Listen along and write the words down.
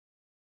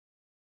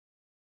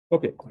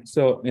Okay,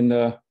 so in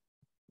the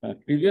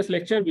previous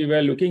lecture, we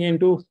were looking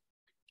into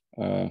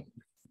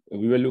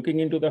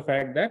the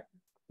fact that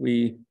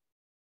we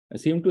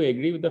seem to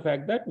agree with the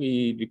fact that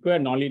we require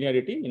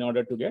nonlinearity in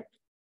order to get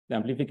the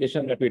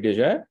amplification that we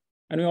desire.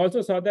 And we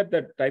also saw that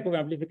the type of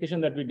amplification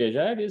that we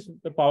desire is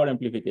the power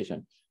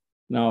amplification.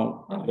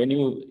 Now, when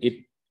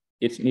it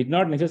need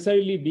not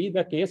necessarily be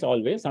the case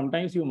always.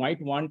 Sometimes you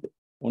might want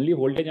only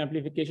voltage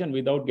amplification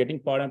without getting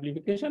power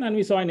amplification. And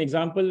we saw an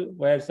example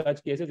where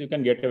such cases you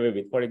can get away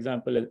with. For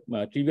example,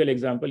 a trivial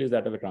example is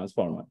that of a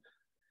transformer.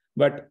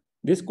 But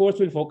this course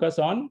will focus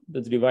on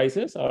the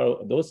devices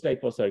or those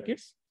type of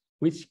circuits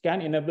which can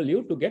enable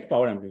you to get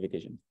power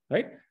amplification,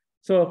 right?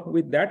 So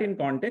with that in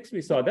context,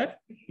 we saw that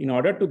in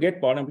order to get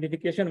power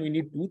amplification, we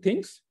need two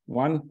things.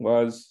 One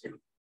was,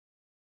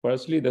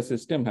 firstly, the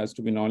system has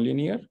to be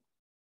nonlinear.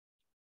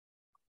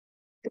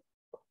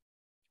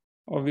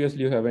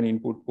 Obviously, you have an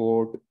input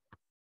port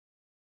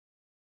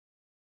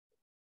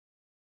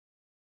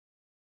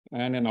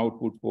and an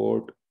output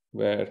port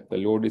where the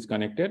load is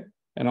connected.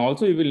 And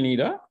also you will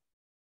need a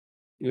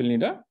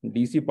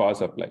DC power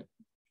supply,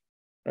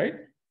 right?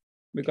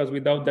 Because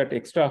without that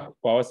extra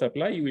power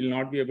supply, you will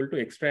not be able to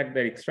extract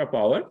the extra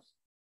power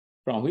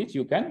from which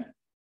you are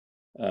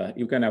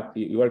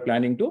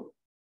planning to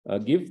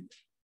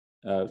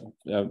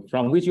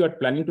from which you are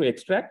planning to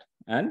extract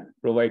and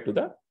provide to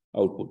the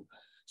output.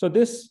 So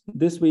this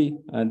we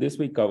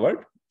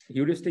covered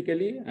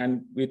heuristically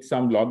and with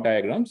some block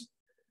diagrams,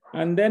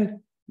 and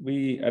then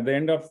at the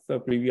end of the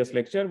previous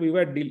lecture we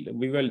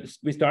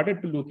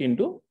started to look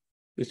into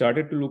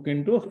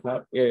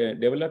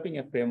developing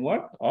a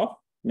framework of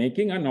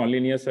making a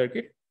nonlinear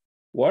circuit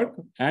work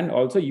and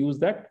also use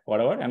that for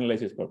our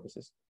analysis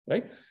purposes,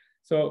 right?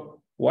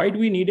 So why do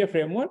we need a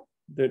framework?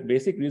 The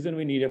basic reason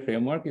we need a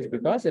framework is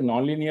because a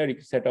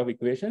nonlinear set of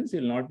equations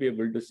will not be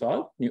able to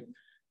solve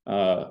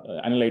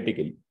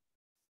analytically,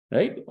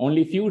 right?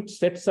 Only few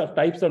types of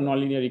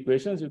nonlinear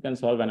equations you can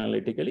solve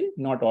analytically,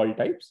 not all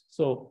types.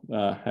 So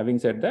having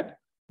said that,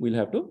 we'll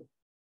have to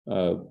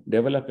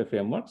develop a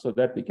framework so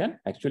that we can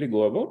actually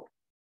go about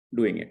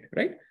doing it,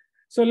 right?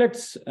 So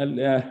let's,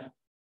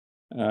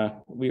 I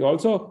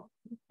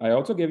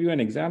also gave you an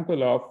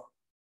example of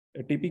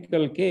a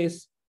typical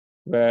case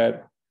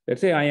where,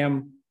 let's say I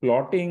am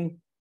plotting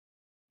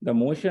the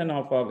motion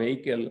of a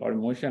vehicle or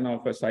motion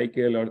of a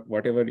cycle or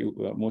whatever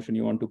motion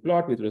you want to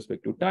plot with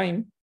respect to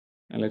time.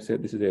 And let's say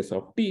this is S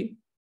of t.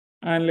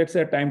 And let's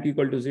say at time t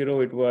equal to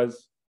 0, it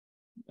was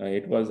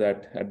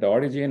at the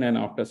origin. And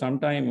after some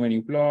time, when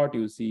you plot,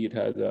 you see it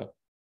has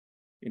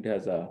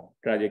a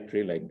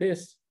trajectory like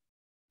this.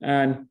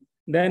 And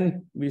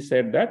then we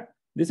said that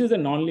this is a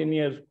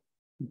nonlinear.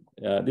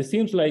 This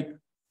seems like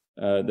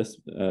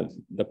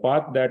the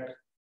path that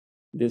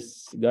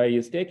this guy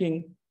is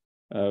taking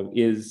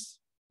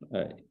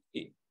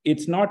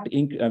it's not.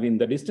 I mean,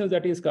 the distance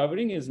that he is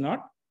covering is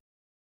not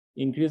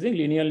increasing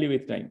linearly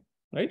with time,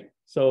 right?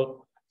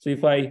 So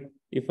if I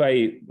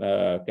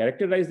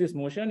characterize this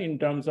motion in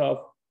terms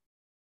of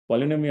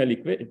polynomial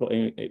equation,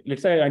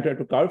 let's say I try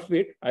to curve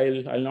fit,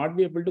 I'll not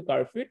be able to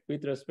curve fit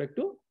with respect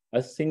to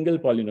a single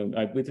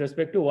polynomial, with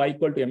respect to y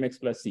equal to mx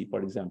plus c,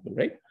 for example,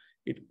 right?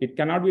 It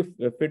cannot be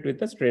fit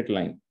with a straight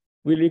line.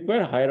 We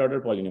require higher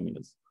order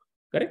polynomials,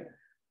 correct?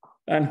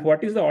 And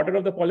what is the order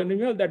of the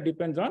polynomial? That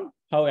depends on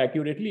how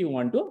accurately you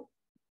want to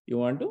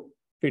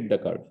fit the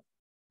curve.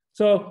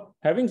 So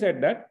having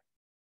said that,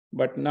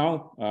 but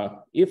now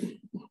if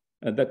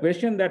the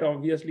question that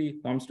obviously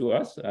comes to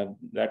us,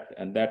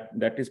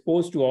 that is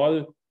posed to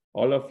all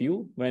of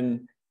you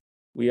when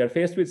we are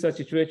faced with such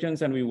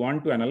situations and we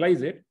want to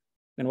analyze it,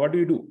 then what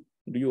do?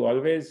 Do you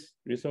always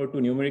resort to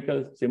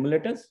numerical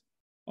simulators,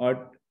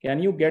 or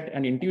can you get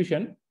an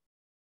intuition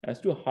as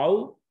to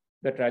how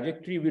the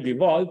trajectory will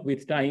evolve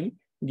with time,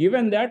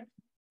 given that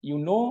you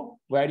know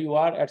where you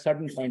are at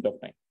certain point of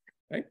time,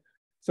 right?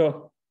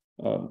 So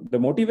the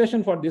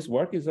motivation for this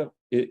work is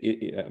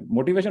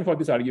motivation for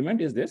this argument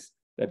is this,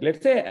 that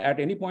let's say at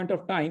any point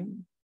of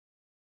time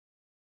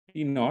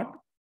t naught,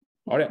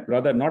 or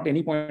rather not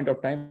any point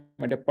of time,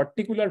 at a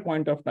particular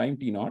point of time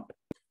t naught,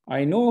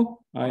 I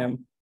know I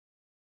am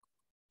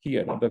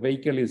here, the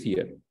vehicle is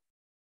here.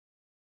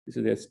 This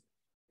is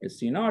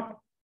SC naught,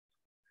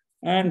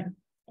 and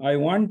I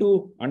want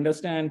to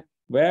understand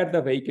where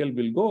the vehicle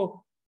will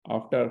go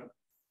after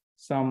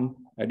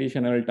some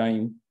additional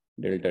time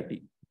delta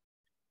t,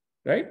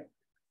 right?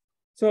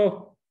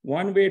 So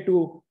one way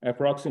to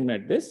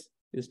approximate this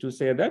is to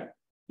say that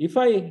if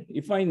I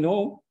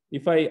make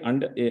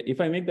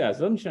the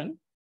assumption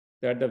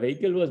that the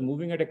vehicle was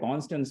moving at a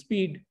constant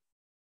speed,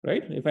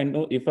 right? If I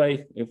know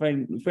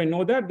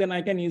that, then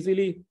I can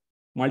easily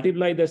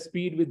multiply the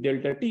speed with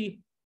delta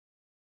t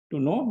to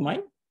know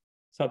my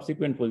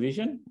subsequent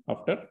position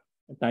after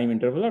a time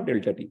interval of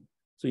delta t.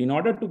 So in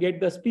order to get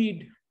the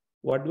speed,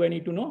 what do I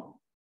need to know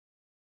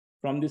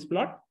from this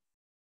plot?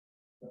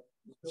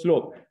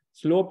 Slope.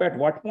 Slope at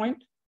what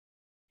point?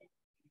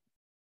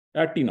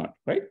 At t naught,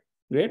 right?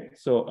 Great.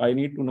 So I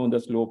need to know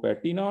the slope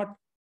at t naught.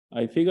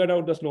 I figured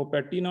out the slope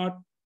at t naught.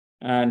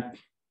 And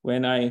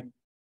when I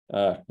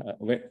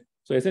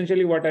So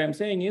essentially what I am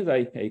saying is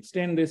I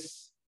extend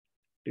this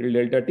till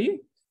delta t,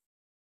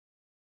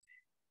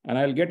 and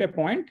I'll get a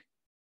point.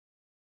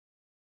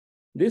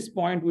 This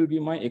point will be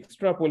my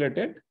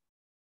extrapolated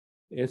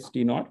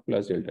ST naught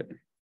plus delta t.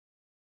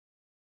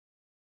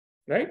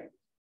 Right?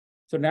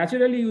 So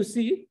naturally you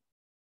see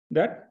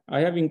that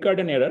I have incurred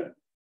an error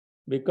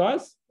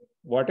because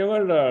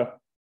wherever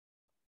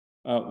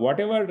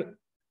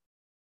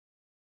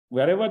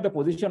the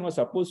position was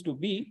supposed to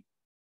be,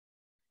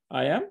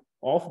 I am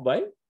off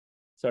by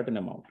certain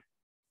amount.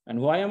 And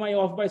why am I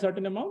off by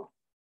certain amount?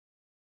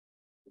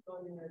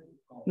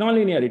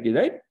 Nonlinearity,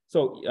 right?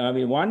 So I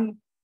mean, one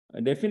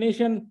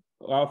definition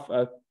of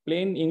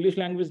plain English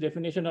language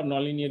definition of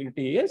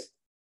nonlinearity is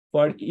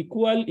for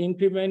equal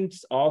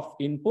increments of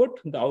input,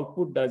 the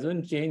output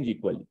doesn't change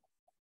equally.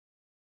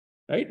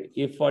 Right?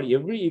 If for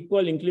every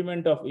equal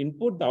increment of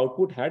input, the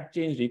output had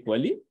changed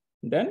equally,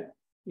 then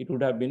it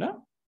would have been a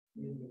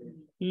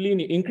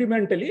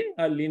incrementally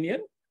a linear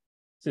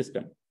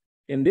system.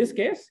 In this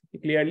case,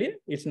 clearly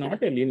it's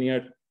not a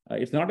linear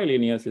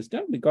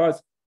system,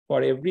 because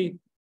for every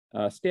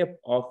step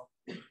of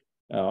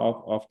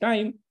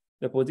time,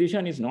 the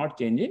position is not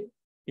changing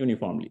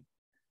uniformly.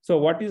 So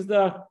what is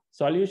the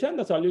solution?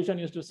 The solution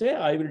is to say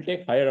I will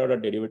take higher order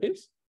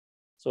derivatives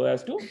so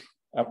as to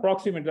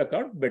approximate the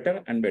curve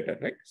better and better,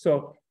 right?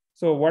 So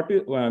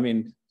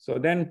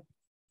then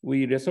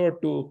we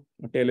resort to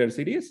Taylor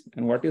series.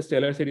 And what is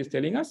Taylor series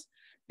telling us?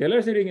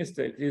 Taylor series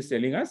is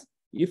telling us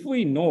if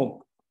we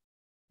know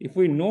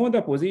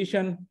the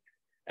position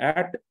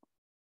at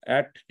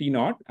T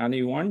naught, and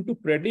we want to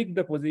predict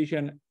the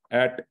position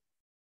at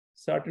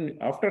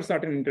after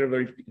certain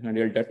interval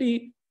delta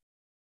t,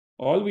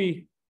 all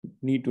we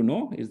need to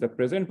know is the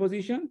present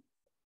position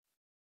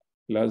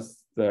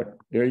plus the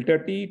delta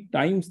t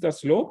times the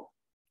slope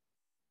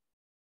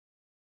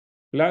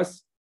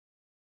plus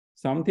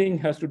something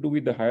has to do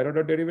with the higher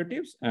order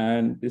derivatives,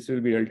 and this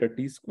will be delta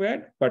t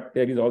squared, but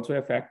there is also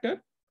a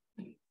factor,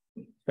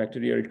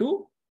 factorial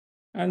 2.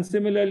 And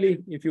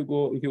similarly, if you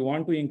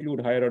want to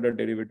include higher order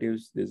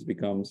derivatives, this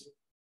becomes,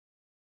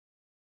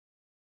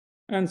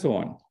 and so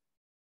on,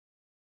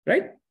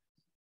 right?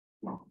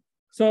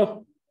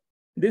 So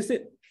this,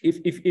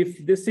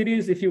 if this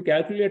series, if you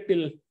calculate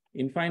till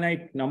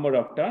infinite number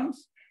of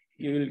terms,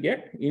 you will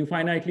get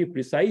infinitely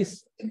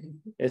precise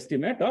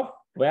estimate of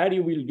where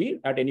you will be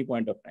at any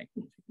point of time.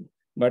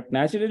 But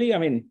naturally, I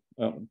mean,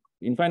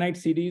 infinite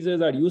series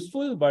are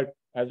useful, but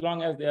as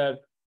long as they are,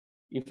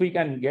 if we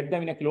can get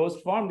them in a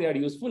closed form, they are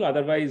useful.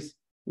 Otherwise,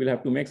 we'll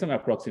have to make some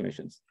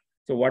approximations.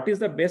 So what is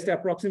the best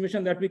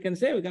approximation that we can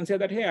say? We can say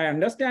that, hey, I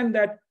understand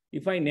that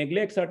if I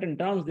neglect certain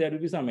terms, there will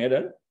be some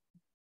error.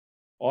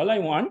 All I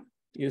want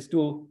is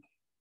to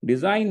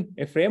design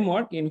a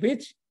framework in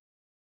which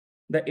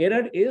the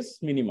error is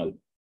minimal.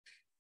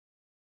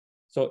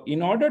 So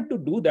in order to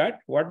do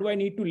that, what do I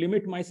need to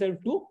limit myself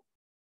to?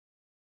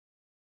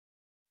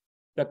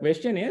 The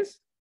question is,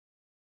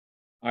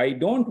 I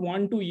don't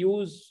want to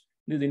use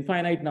this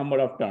infinite number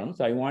of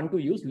terms. I want to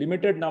use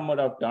limited number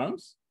of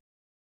terms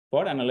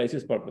for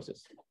analysis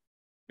purposes.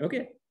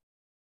 Okay.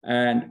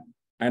 And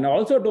I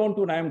also don't,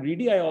 when I'm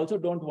greedy, I also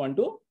don't want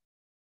to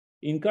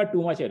incur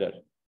too much error.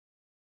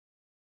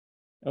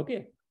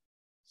 Okay.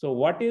 So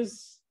what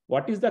is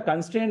the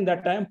constraint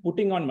that I am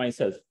putting on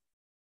myself?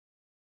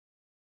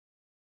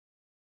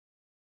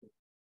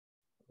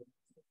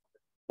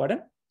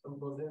 Pardon?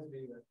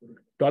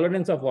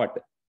 Tolerance of what?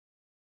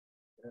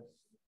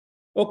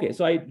 Okay,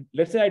 so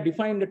let's say I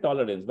define the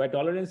tolerance. By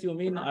tolerance, you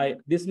mean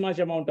this much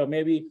amount of,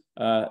 maybe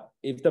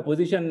if the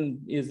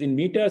position is in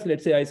meters,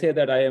 let's say I say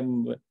that I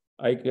am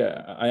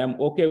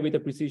okay with a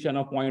precision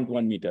of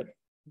 0.1 meter,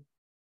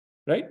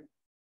 right?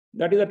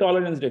 That is a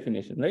tolerance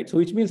definition, right? So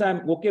which means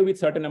I'm okay with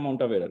certain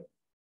amount of error.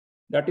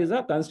 That is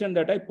a constraint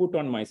that I put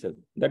on myself.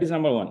 That is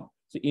number one.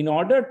 So in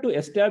order to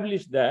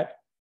establish that,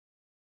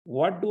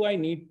 what do I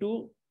need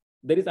to?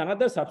 There is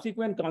another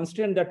subsequent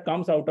constraint that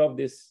comes out of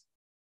this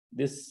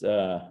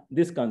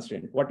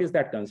constraint. What is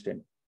that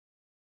constraint?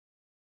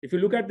 If you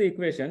look at the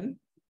equation,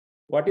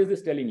 what is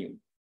this telling you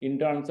in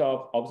terms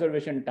of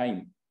observation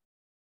time?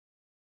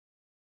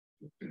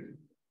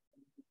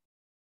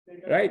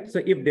 Right. So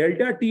if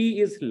delta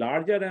t is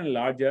larger and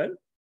larger,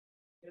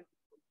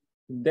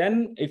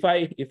 then if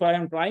I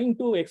am trying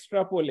to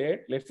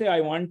extrapolate, let's say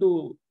I want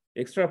to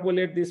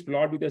extrapolate this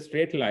plot with a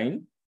straight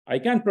line, I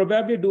can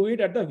probably do it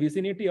at the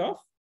vicinity of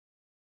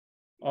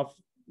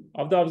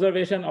the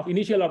observation of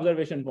initial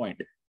observation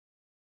point.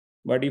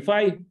 But if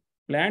I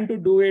plan to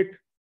do it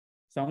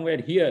somewhere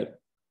here,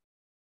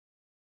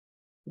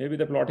 maybe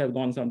the plot has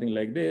gone something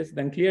like this,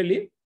 then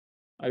clearly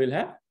I'll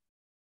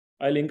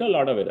incur a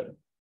lot of error.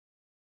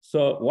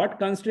 So what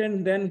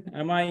constraint then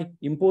am I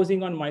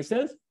imposing on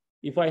myself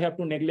if I have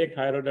to neglect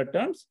higher order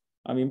terms?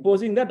 I'm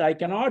imposing that I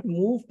cannot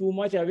move too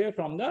much away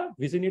from the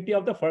vicinity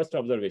of the first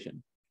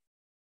observation,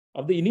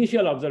 of the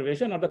initial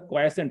observation or the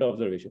quiescent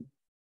observation.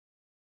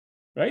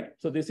 Right?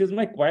 So this is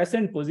my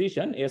quiescent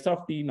position, S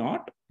of T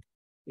naught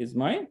is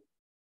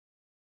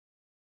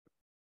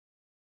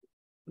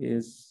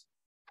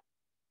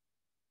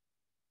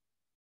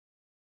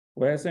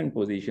quiescent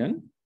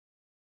position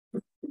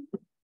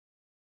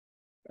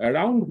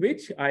around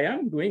which I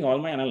am doing all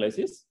my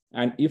analysis.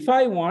 And if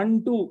I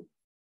want to,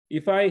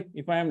 if I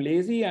am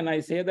lazy and I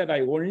say that I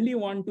only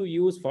want to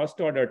use first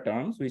order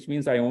terms, which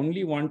means I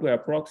only want to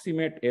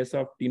approximate S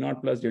of T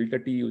naught plus delta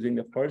T using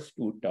the first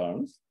two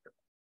terms,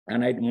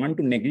 and I want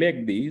to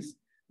neglect these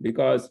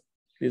because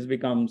this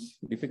becomes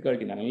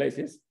difficult in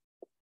analysis,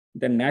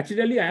 then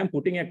naturally I am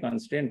putting a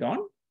constraint on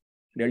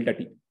delta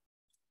T,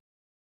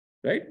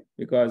 right?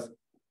 Because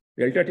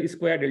delta T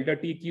square, delta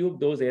T cube,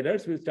 those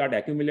errors will start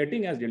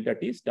accumulating as delta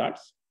T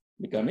starts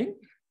becoming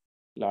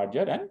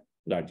larger and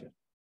larger,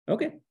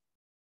 okay?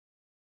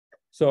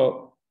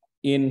 So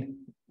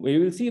we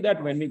will see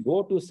that when we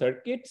go to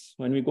circuits,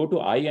 when we go to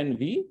I and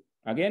V,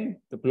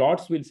 again, the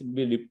plots will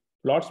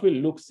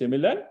look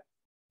similar,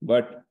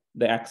 but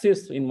the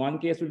axis in one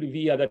case will be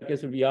V, other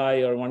case will be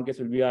I, or one case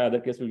will be I, other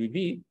case will be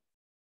V.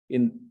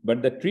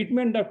 But the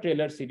treatment of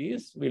Taylor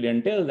series will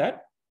entail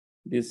that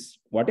this,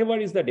 whatever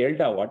is the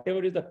delta,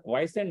 whatever is the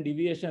quiescent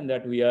deviation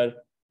that we are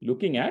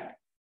looking at,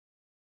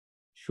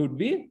 should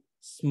be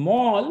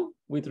small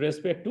with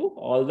respect to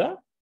all the,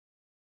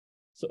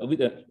 so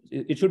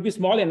it should be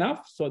small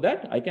enough so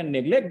that I can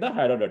neglect the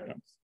higher order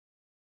terms.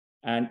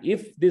 And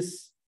if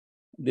this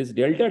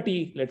delta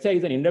T, let's say,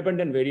 is an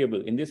independent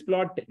variable, in this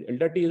plot,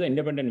 delta T is an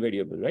independent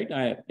variable, right?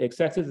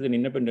 X-axis is an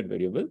independent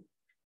variable.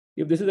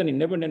 If this is an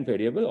independent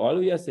variable, all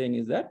we are saying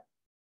is that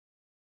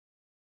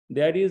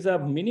there is a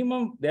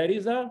minimum, there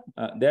is a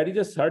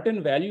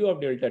certain value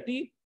of delta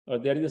T, or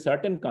there is a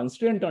certain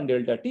constraint on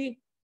delta T,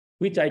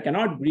 which I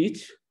cannot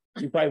breach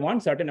if I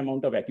want certain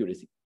amount of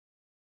accuracy,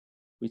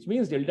 which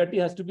means delta T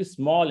has to be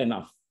small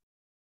enough,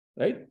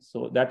 right?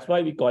 So that's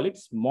why we call it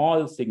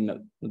small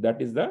signal.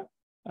 That is the,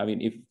 I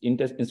mean, if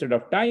instead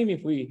of time,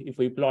 if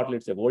we plot,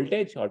 let's say,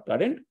 voltage or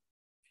current,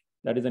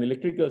 that is an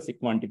electrical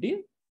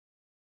quantity.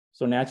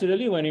 So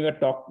naturally, when we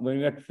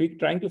are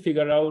trying to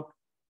figure out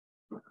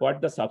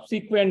what the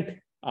subsequent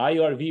I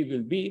or V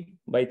will be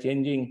by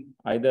changing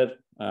either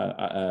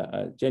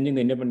changing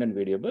the independent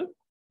variable,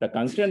 the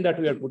constraint that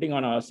we are putting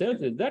on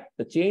ourselves is that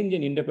the change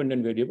in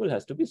independent variable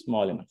has to be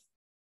small enough,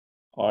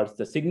 or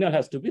the signal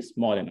has to be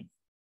small enough,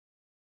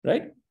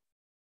 right?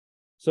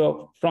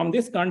 So from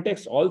this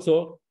context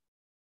also,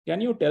 can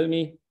you tell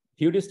me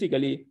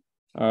heuristically,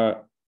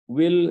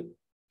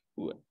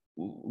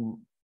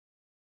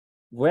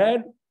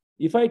 where,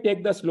 if I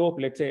take the slope,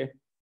 let's say,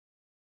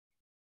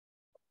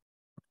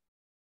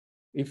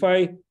 if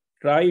I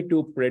try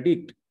to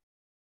predict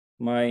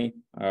my,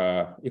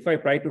 if I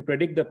try to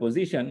predict the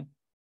position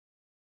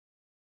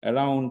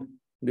around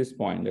this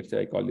point, let's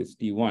say I call this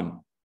T1,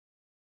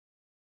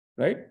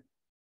 right?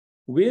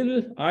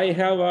 Will I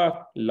have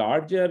a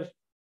larger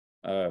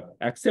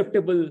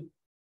acceptable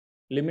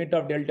limit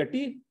of delta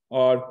T,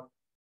 or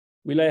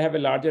will I have a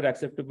larger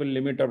acceptable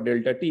limit of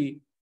delta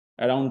T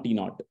around T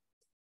naught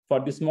for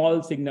the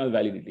small signal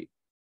validity?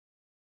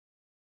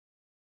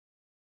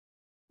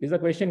 Is the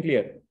question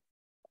clear?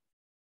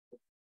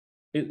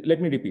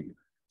 Let me repeat.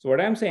 So what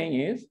I'm saying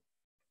is,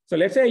 so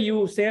let's say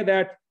you say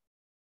that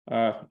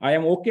I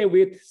am okay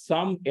with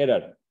some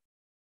error.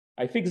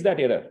 I fix that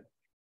error,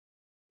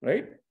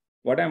 right?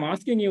 What I'm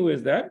asking you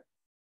is that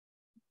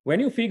when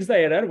you fix the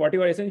error, what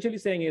you are essentially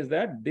saying is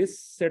that this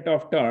set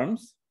of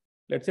terms,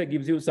 let's say,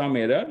 gives you some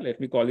error. Let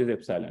me call this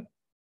epsilon,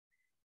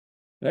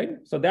 right?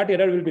 So that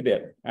error will be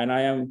there. And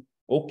I am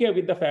okay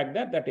with the fact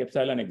that that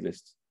epsilon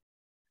exists.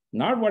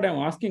 Now what I'm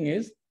asking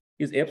is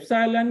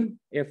epsilon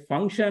a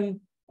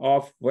function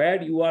of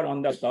where you are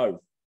on the curve,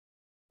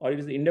 or it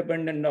is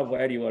independent of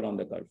where you are on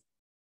the curve?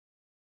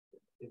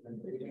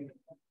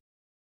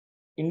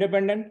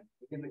 Independent?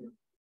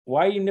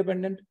 Why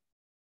independent?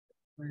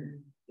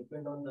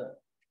 Depend on the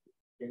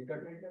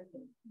delta T.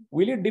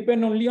 Will it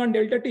depend only on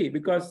delta T?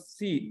 Because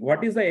see,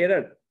 what is the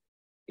error?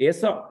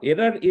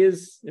 Error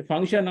is a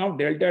function of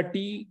delta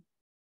T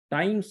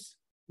times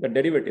the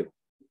derivative.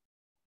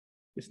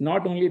 It's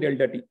not only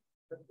delta T.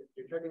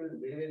 Delta T will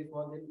be very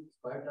small, then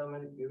square term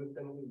and cubic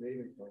term will be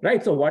very small.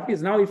 Right. So what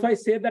is now, if I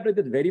say that with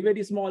it very,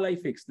 very small, I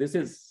fix, this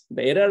is,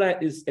 the error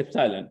is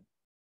epsilon,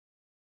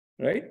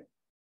 right?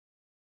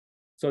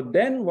 So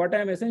then what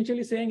I'm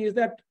essentially saying is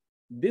that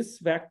this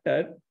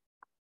vector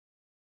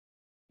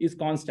is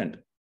constant,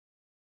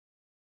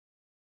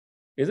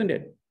 isn't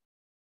it?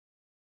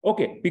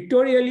 Okay,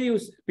 pictorially,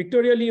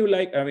 you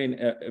like, I mean,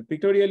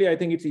 pictorially, I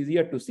think it's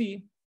easier to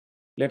see.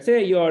 Let's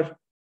say your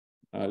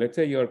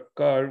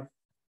curve,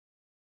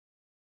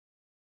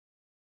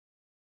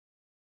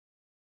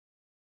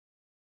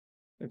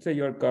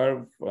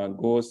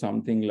 goes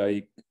something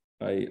like,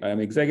 I am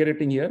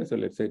exaggerating here. So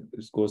let's say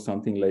this goes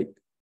something like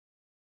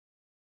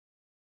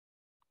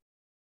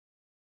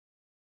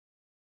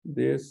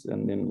this,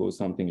 and then goes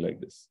something like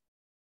this.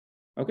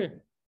 Okay.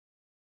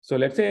 So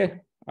let's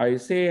say I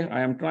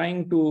am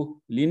trying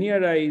to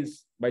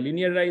linearize. By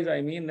linearize,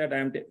 I mean that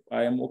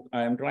I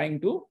am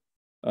trying to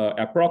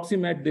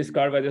approximate this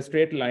curve as a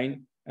straight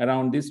line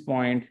around this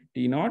point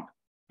T0,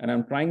 and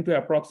I'm trying to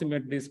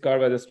approximate this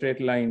curve as a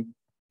straight line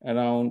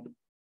around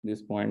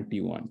this point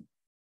T1.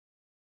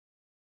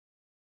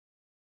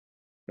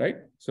 right?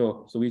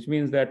 So which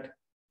means that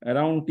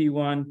around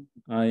T1,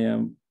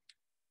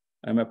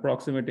 I'm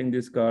approximating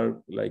this curve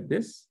like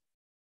this,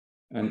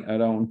 and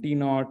around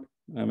T0,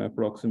 I'm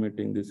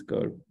approximating this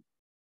curve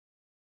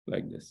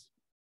like this.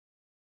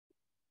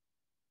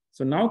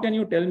 So now can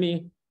you tell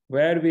me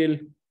where will,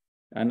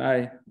 and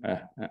I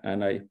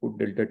put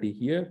delta T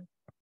here,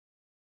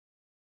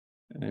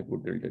 and I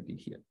put delta T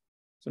here.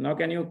 So now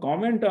can you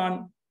comment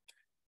on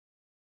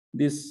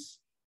this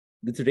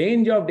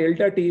range of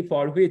delta T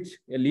for which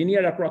a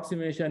linear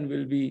approximation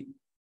will be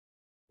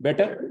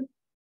better?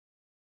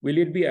 Will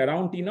it be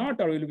around T0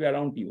 or will it be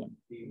around T1?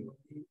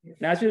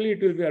 Naturally,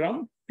 it will be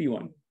around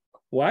T1.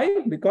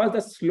 Why? Because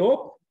the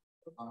slope,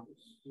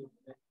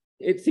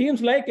 it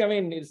seems like, I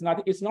mean, it's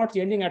not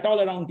changing at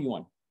all around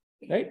T1,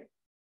 right?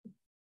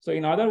 So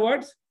in other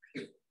words,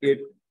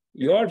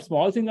 your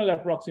small signal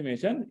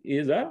approximation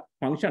is a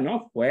function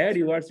of where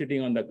you are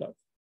sitting on the curve,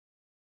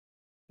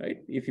 right?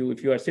 If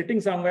you are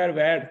sitting somewhere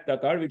where the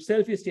curve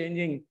itself is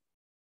changing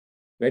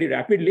very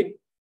rapidly,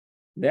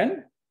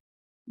 then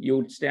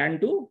you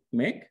stand to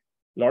make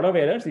a lot of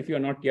errors if you are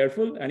not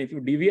careful and if you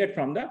deviate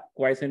from the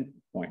quiescent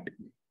point.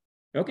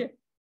 Okay,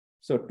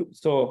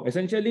 so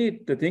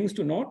essentially the things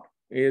to note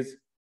is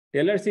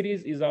Taylor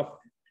series is of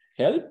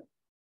help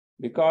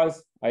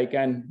because I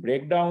can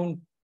break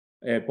down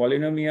a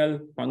polynomial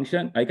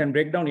function. I can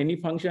break down any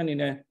function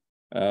in a,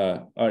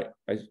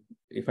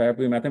 if I have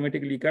to be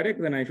mathematically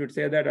correct, then I should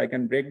say that I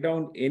can break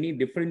down any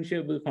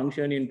differentiable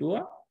function into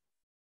a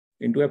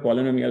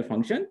polynomial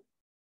function.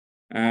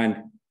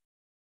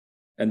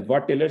 And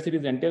what Taylor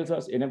series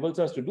enables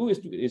us to do is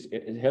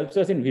it helps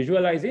us in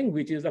visualizing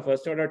which is the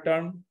first order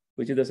term,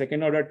 which is the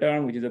second order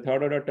term, which is the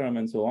third order term,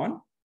 and so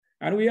on.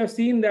 And we have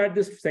seen that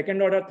this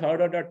second order,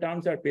 third order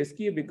terms are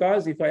pesky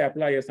because if I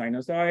apply a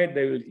sinusoid,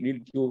 they will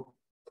lead to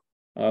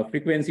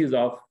frequencies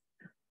of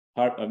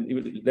that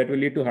will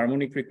lead to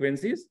harmonic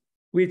frequencies,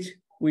 which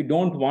we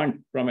don't want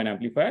from an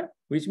amplifier,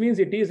 which means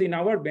it is in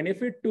our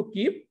benefit to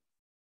keep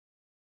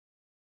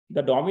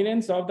the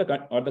dominance of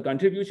the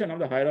contribution of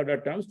the higher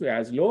order terms to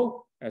as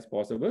low as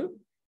possible,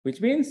 which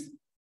means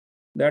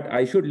that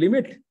I should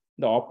limit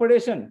the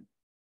operation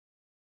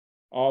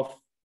of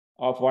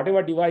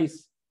whatever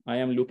device I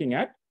am looking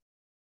at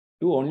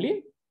to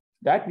only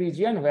that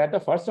region where the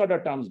first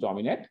order terms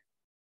dominate,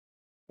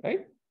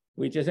 right?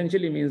 Which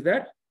essentially means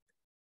that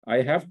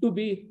I have to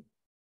be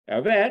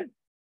aware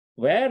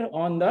where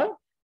on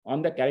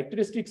the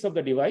characteristics of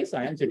the device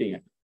I am sitting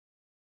at.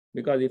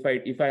 Because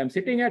if I am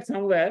sitting at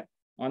somewhere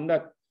on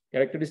the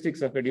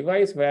characteristics of a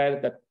device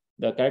where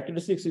the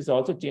characteristics is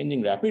also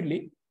changing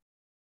rapidly,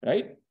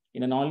 right,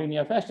 in a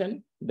nonlinear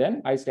fashion,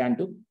 then I stand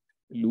to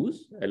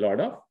lose a lot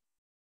of,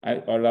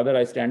 or rather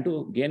I stand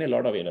to gain a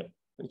lot of error,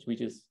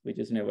 which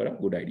is never a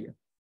good idea.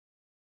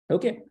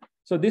 Okay,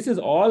 so this is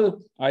all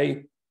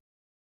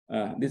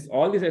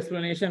this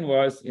explanation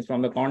is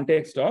from the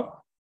context of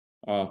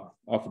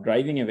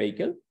driving a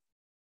vehicle.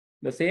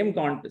 The same,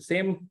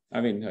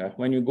 I mean,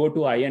 when you go to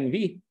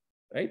INV,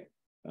 right?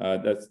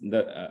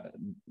 The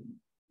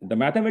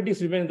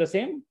mathematics remains the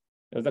same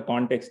as the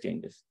context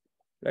changes,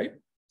 right?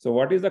 So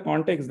what is the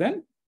context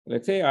then?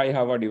 Let's say I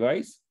have a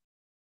device.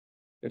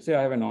 Let's say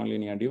I have a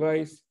nonlinear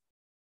device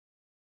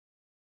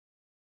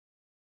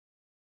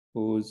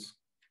whose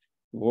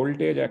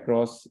voltage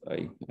across,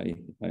 I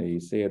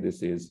say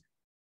this is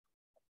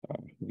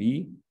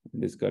V,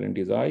 this current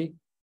is I.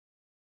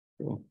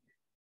 So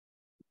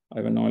I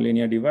have a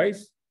nonlinear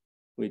device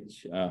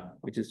which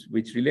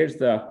relates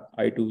the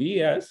I to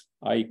V as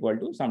I equal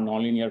to some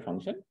nonlinear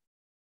function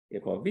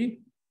f of V,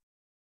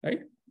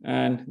 right?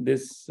 And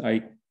this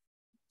I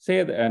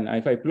say that, and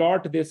if I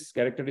plot this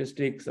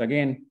characteristics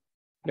again,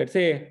 let's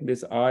say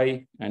this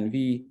I and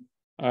V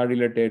are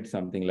related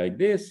something like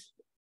this,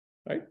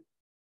 right?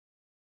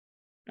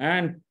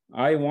 And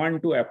I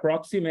want to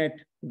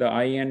approximate the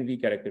I and V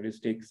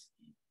characteristics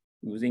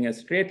using a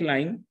straight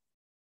line.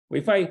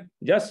 If I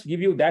just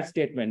give you that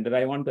statement that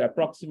I want to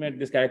approximate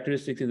this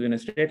characteristics in a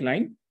straight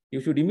line,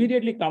 you should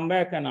immediately come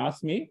back and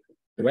ask me,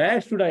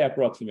 where should I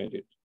approximate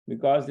it?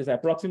 Because this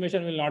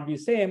approximation will not be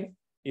same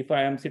if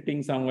I am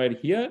sitting somewhere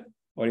here,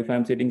 or if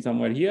I'm sitting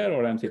somewhere here,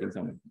 or I'm sitting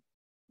somewhere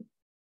here.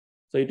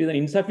 So it is an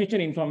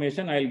insufficient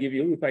information I'll give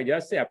you if I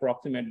just say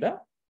approximate the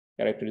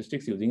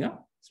characteristics using a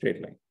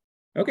straight line.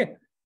 Okay.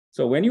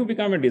 So when you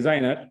become a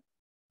designer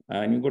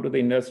and you go to the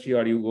industry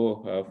or you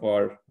go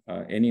for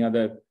any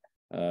other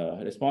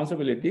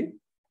responsibility,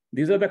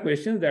 these are the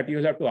questions that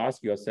you have to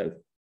ask yourself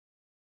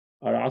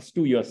or ask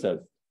to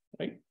yourself,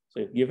 right?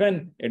 So if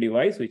given a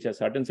device which has a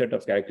certain set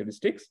of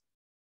characteristics,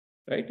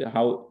 right?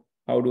 How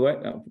do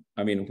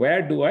I mean,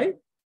 where do I,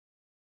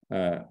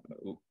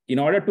 in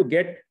order to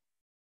get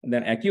an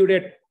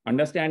accurate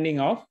understanding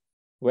of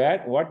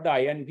what the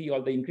INV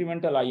or the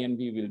incremental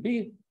INV will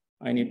be,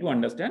 I need to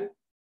understand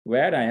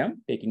where I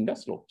am taking the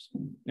slopes.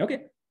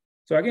 Okay.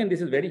 So again,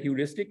 this is very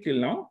heuristic till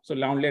now. So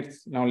now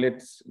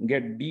let's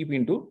get deep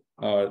into,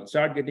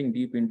 start getting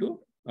deep into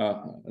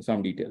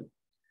some detail.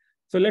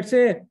 So let's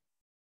say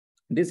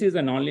this is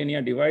a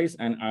nonlinear device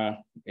and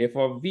f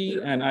of V,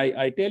 and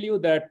I tell you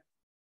that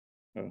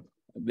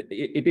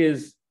it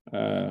is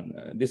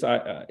this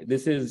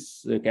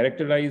is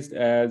characterized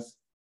as,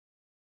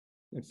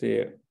 let's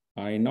say,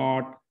 I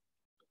naught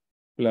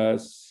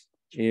plus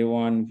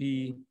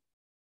A1V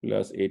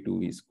plus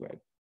A2V squared.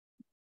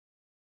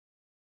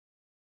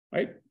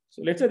 Right?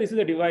 So let's say this is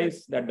a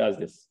device that does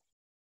this.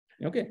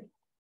 Okay.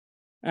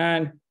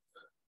 And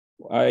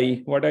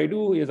what I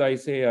do is I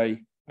say I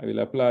will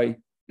apply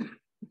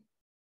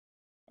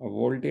a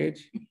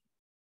voltage,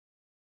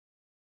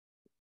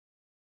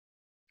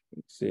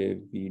 let's say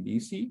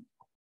VDC.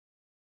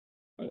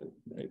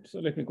 Right. So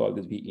let me call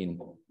this V in.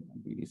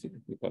 VDC,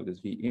 let me call this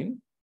V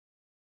in.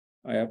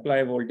 I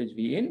apply voltage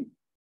V in.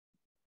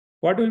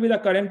 What will be the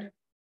current?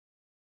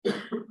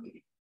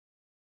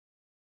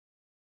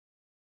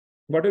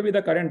 What will be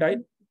the current I?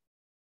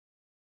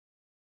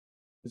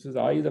 This is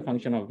I is a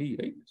function of V,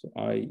 right? So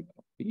I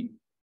of V.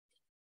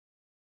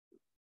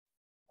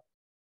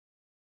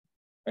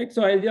 Right.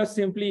 So I'll just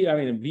simply,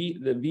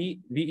 the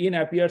V in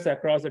appears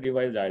across the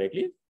device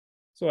directly.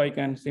 So I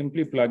can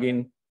simply plug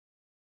in.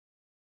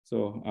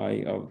 So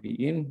I of V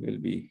in will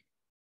be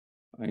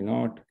I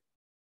naught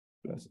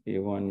plus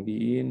A1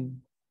 V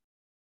in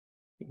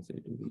plus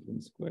A2 V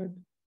in squared.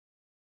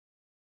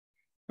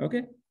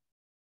 Okay.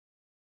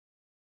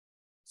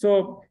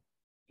 So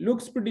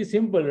looks pretty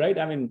simple, right?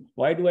 I mean,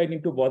 why do I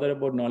need to bother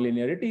about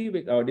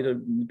nonlinearity? Or did I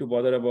need to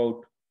bother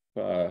about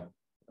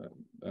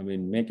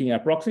making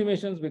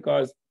approximations?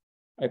 Because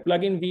I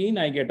plug in V in,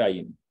 I get I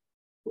in,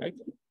 right?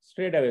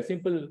 Straight away,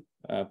 simple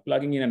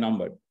plugging in a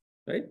number,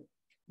 right?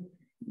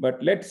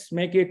 But let's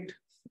make it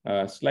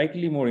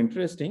slightly more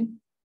interesting.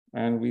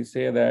 And we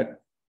say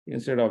that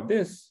instead of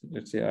this,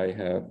 let's say I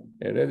have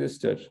a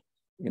resistor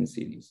in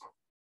series.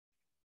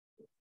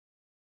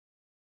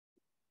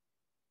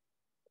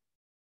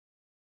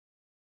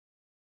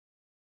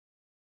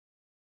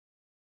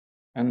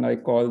 And I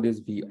call this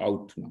V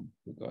out now,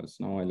 because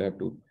now I'll have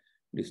to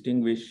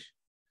distinguish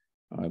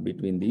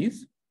between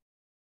these.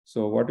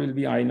 So what will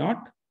be I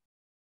naught,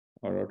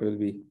 or what will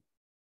be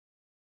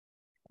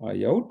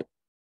I out?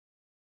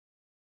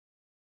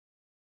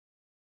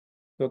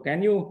 So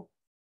can you,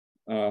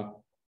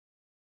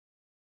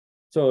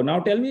 so now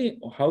tell me,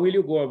 how will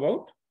you go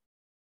about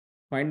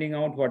finding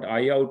out what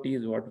I out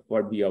is,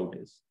 what V out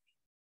is?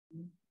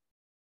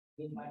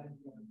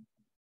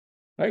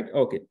 Right,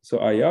 okay, so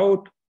I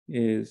out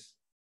is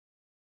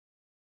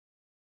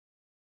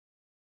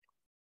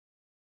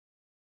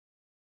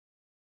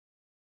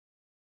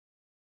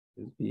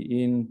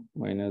V in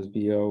minus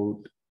V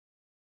out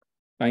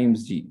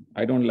times G.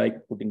 I don't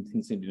like putting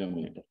things in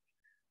denominator.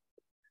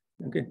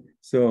 Okay,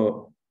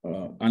 so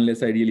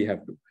unless I really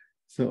have to.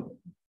 So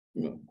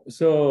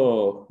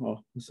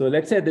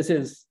let's say this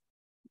is,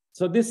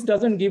 so this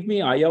doesn't give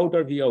me I out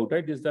or V out,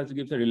 right? This just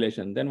gives a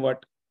relation. Then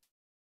what?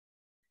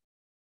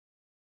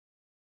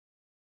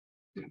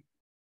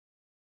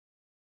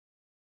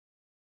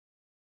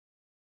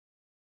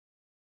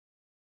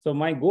 So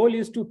my goal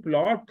is to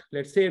plot,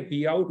 let's say,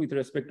 V out with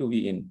respect to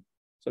V in.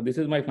 So this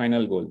is my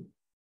final goal.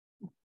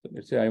 So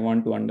let's say I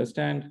want to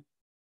understand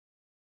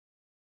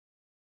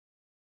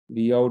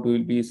V out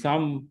will be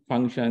some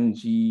function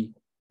G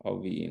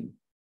of V in.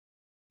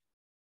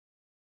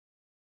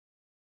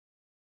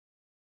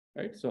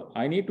 Right? So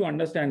I need to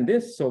understand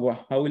this. So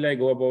how will I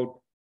go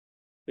about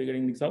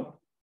figuring this out?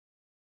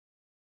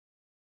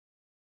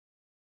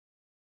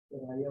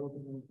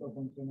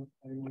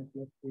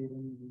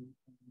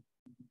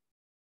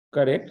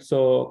 Correct.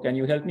 So can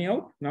you help me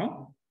out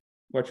now?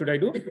 What should I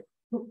do?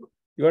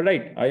 You are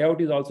right. I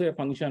out is also a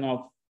function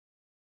of.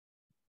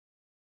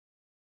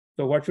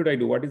 So what should I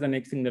do? What is the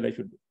next thing that I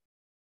should do?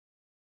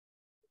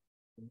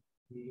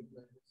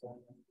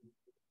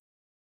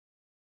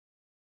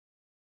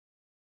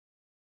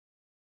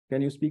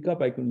 Can you speak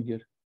up? I couldn't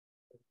hear.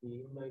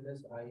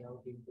 Minus I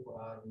out into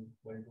R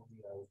equal to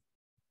V out.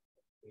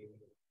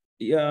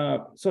 Yeah.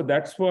 So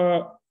that's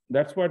what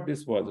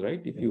this was,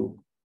 right? If you,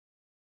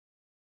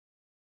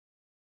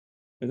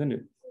 isn't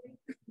it?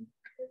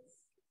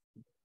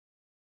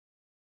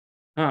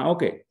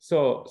 Okay.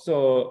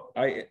 So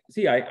I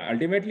see.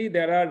 Ultimately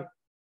there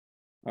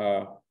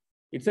are.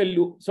 It's a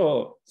loop.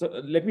 So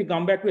let me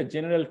come back to a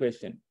general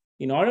question.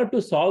 In order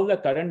to solve the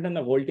current and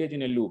the voltage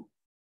in a loop,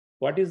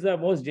 what is the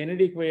most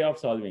generic way of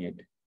solving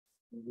it?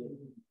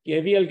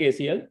 KVL,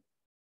 KCL.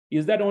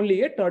 Is that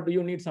only it, or do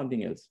you need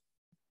something else?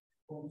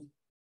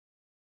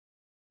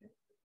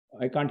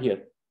 I can't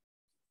hear.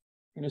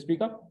 Can you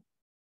speak up?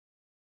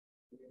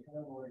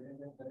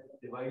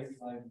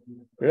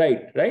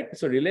 Right.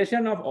 So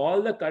relation of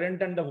all the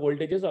current and the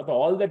voltages of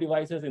all the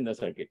devices in the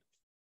circuit.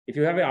 If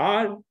you have a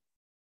R,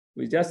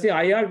 we just say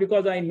IR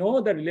because I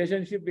know the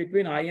relationship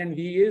between I and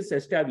V is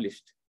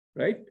established,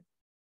 right?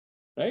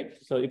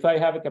 So if I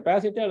have a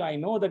capacitor, I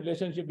know the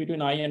relationship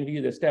between I and V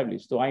is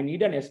established. So I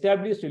need an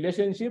established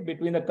relationship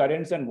between the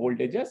currents and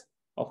voltages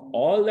of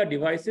all the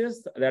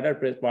devices that are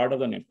part of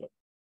the network.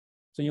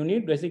 So you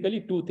need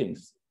basically two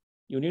things.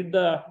 You need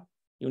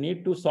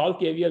to solve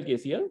KVL,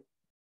 KCL,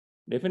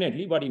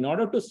 definitely. But in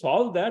order to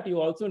solve that,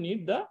 you also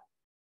need the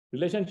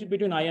relationship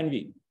between I and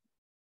V.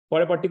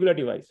 for a particular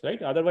device,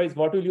 right? Otherwise,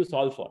 what will you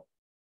solve for?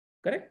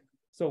 Correct?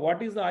 So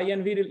what is the I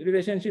and V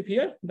relationship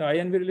here? The I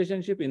and V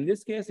relationship in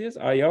this case is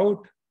I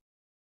out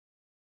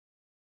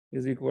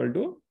is equal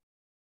to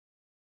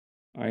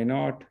I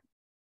naught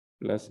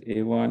plus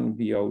A1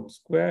 V out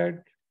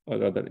squared, or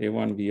rather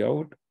A1 V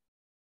out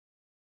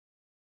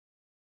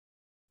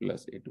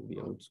plus A2 V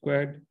out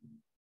squared.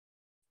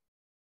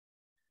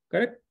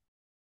 Correct?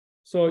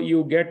 So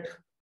you get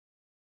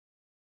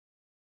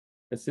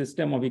a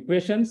system of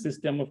equations,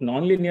 system of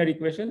nonlinear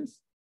equations,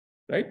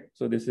 right?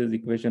 So this is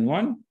equation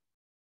 1,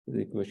 this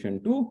is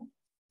equation 2,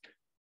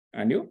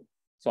 and you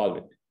solve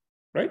it,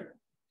 right?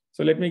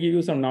 So let me give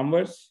you some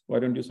numbers. Why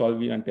don't you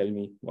solve it and tell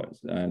me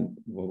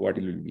what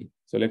it will be?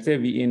 So let's say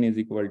V in is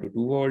equal to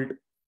 2 volt,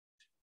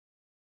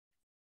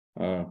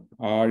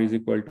 R is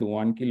equal to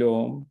 1 kilo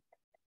ohm,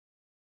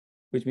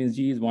 which means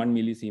G is 1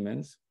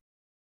 millisiemens.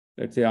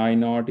 Let's say I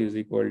naught is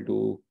equal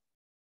to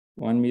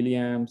 1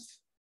 milliamps,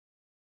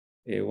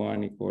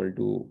 A1 equal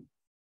to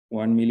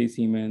 1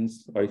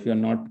 millisiemens, or if you're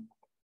not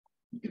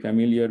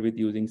familiar with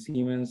using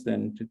Siemens,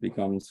 then it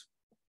becomes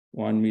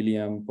 1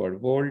 milliamp per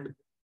volt.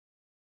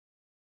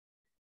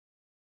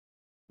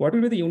 What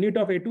will be the unit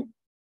of A2?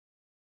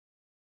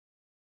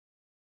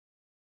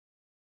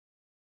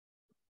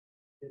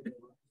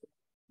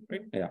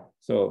 Right? Yeah.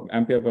 So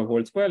ampere per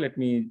volt square, let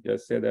me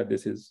just say that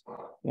this is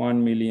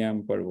 1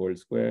 milliamp per volt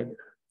square,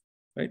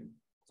 right?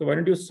 So why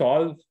don't you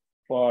solve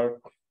for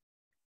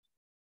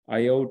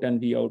I out and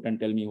V out and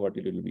tell me what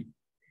it will be.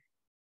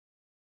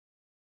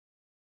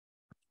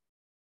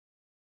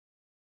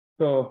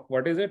 So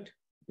what is it?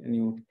 Can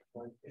you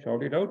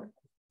shout it out?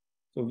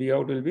 So V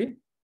out will be,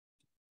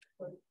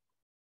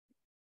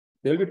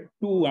 there will be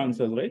two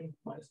answers, right?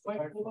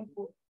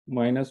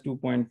 Minus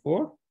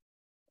 2.4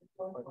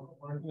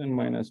 and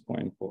minus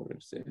 0.4,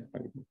 let's say.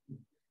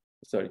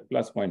 Sorry,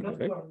 plus 0.4,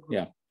 right?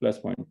 Yeah, plus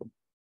 0.4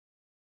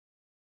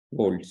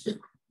 volts,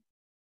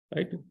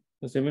 right?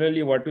 So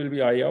similarly, what will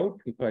be I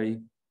out if I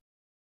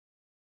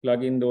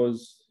plug in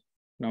those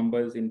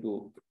numbers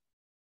into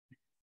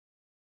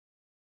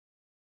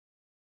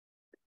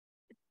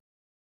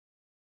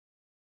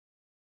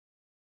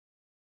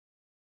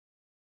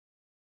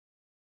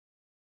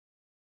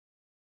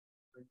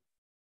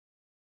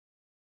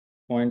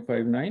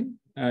 .59,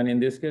 and in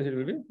this case it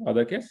will be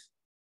other case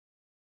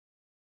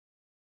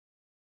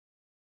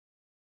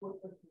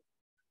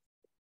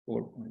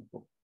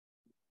 4.4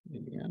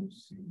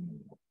 milliamps.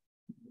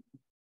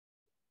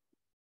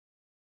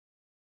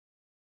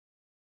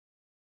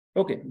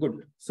 Okay,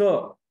 good.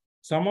 So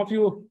some of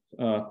you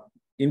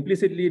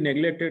implicitly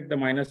neglected the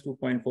minus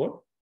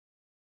 2.4.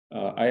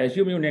 I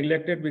assume you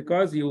neglected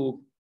because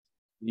you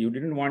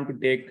didn't want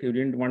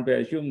to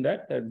assume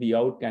that V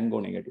out can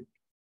go negative,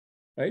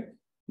 right?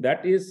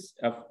 That is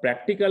a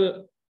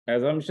practical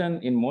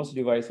assumption in most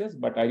devices,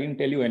 but I didn't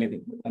tell you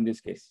anything in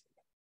this case,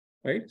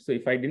 right? So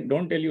if I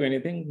don't tell you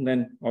anything,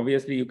 then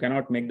obviously you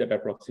cannot make that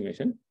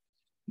approximation.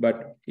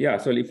 But yeah,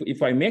 so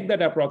if I make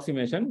that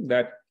approximation,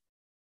 that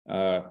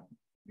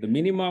the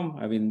minimum,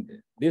 I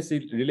mean, this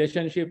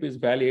relationship is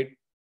valid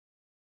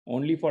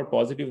only for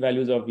positive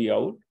values of V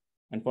out,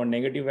 and for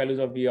negative values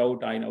of V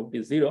out, I out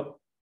is 0.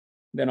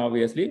 Then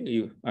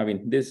obviously,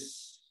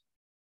 this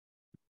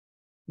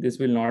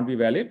will not be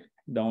valid.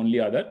 The only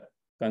other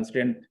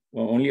constraint,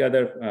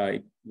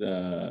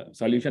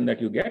 solution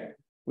that you get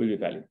will be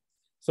valid.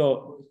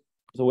 So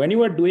when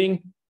you are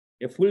doing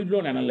a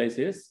full-blown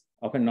analysis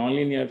of a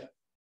nonlinear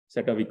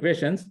set of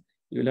equations,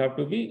 you will have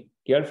to be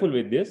careful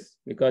with this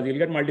because you'll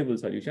get multiple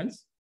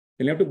solutions.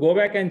 You'll have to go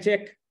back and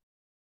check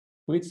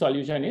which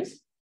solution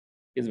is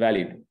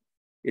valid.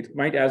 It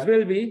might as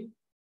well be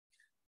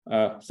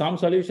some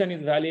solution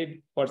is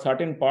valid for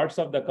certain parts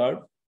of the curve.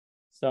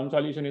 Some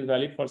solution is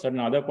valid for certain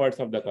other parts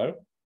of the curve.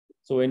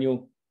 So when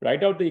you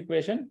write out the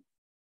equation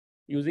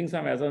using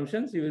some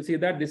assumptions, you will see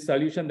that this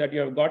solution that you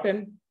have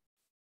gotten,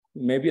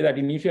 maybe that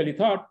initially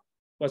thought,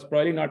 was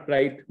probably not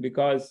right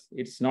because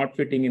it's not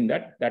fitting in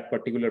that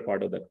particular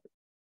part of the curve.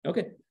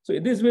 Okay, so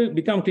this will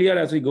become clear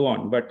as we go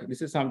on, but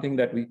this is something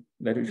that we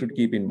should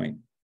keep in mind,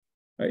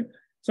 right?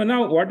 So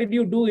now, what did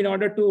you do in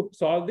order to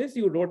solve this?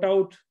 You wrote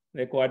out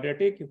the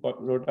quadratic, you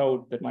wrote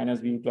out the minus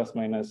V plus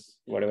minus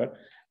whatever,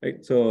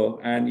 right? So,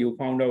 and you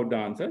found out the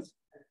answers.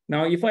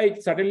 Now, if I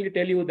suddenly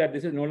tell you that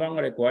this is no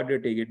longer a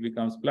quadratic, it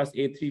becomes plus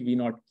A3 V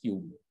naught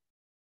cube,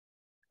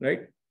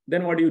 right?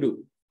 Then what do you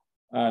do?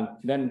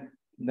 Then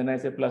I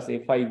say plus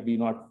A5 V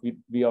naught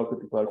V out to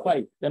the power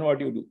 5. Then what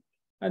do you do?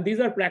 And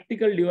these are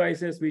practical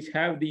devices which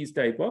have these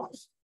type of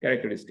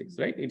characteristics,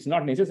 right? It's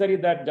not necessary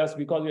that just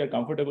because we are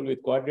comfortable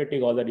with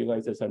quadratic, all the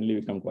devices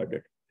suddenly become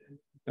quadratic.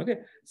 Okay,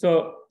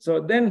 so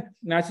then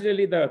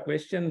naturally the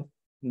question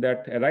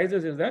that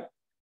arises is that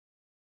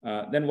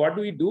then what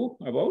do we do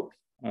about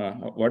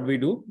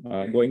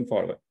going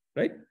forward,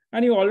 right?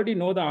 And you already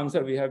know the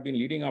answer. We have been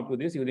leading up to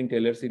this using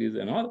Taylor series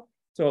and all.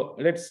 So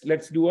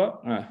let's do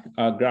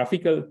a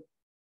graphical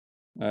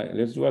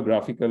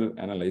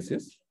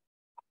analysis.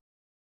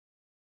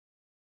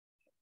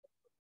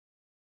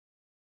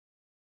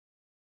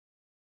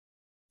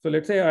 So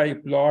let's say I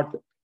plot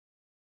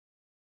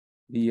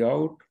V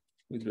out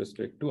with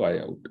respect to I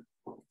out.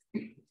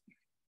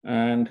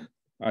 And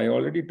I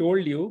already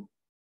told you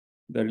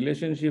the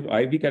relationship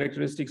IV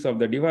characteristics of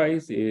the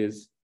device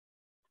is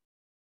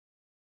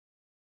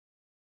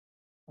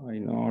I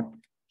naught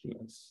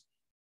plus.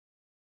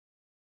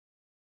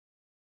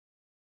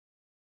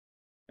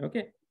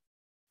 Okay.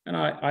 And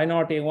I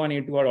naught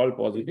A1, A2 are all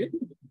positive.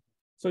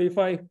 So if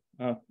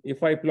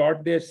I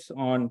plot this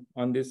on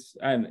this,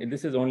 and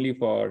this is only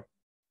for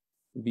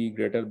V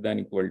greater than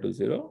equal to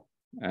 0,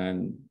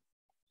 and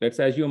let's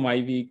assume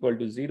IV equal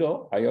to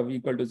 0, I of V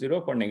equal to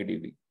 0 for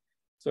negative V.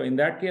 So in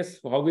that case,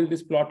 how will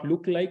this plot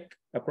look like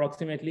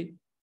approximately?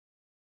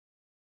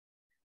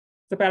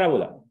 It's a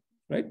parabola,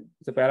 right?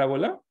 It's a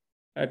parabola.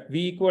 At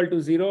V equal to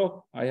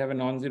 0, I have a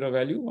non-zero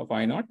value of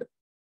I naught,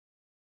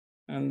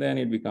 and then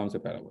it becomes a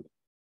parabola.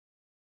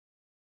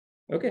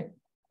 Okay,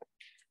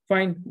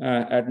 fine.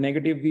 At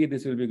negative V,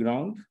 this will be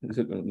ground. This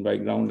will, by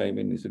ground, I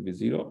mean this will be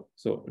 0.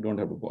 So don't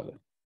have to bother.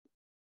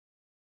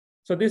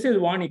 So this is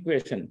one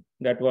equation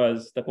that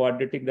was the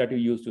quadratic that you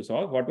used to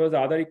solve. What was the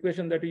other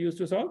equation that you used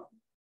to solve?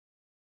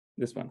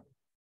 This one,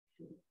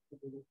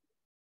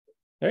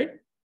 right?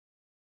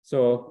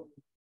 So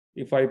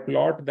if I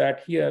plot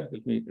that here,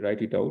 let me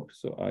write it out.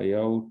 So I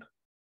out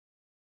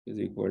is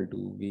equal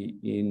to V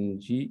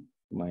in G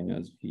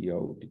minus V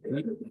out G.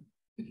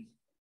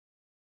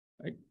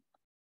 Right?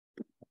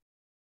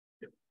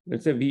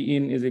 Let's say V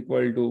in is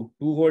equal to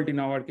 2 volt in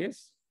our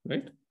case,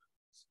 right?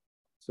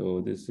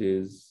 So this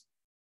is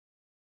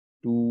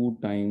 2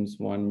 times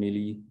 1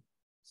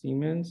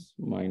 millisiemens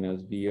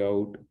minus V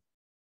out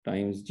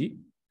times G.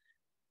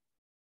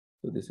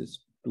 So this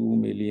is 2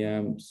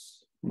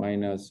 milliamps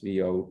minus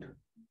V out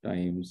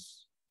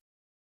times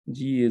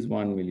G is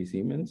 1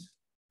 millisiemens.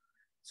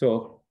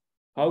 So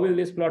how will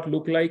this plot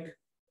look like?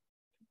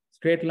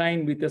 Straight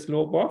line with a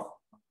slope of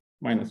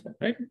 -1,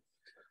 right?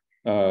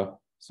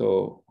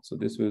 So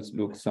this will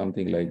look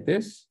something like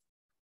this.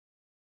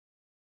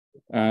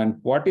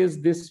 And what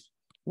is this?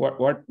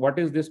 What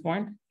is this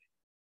point?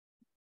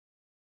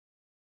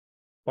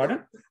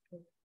 Pardon?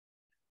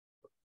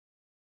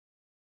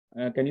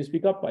 Can you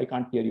speak up? I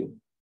can't hear you.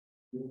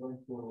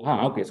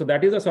 Okay, so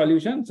that is the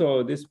solution.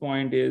 So this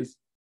point is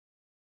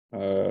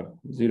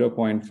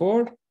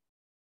 0.4.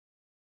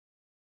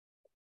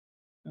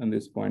 And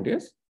this point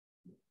is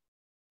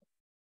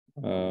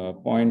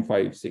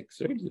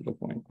 0.56, right?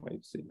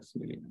 0.56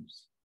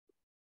 milliamps.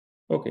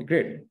 Okay,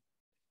 great.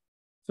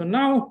 So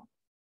now,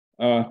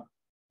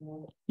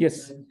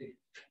 yes.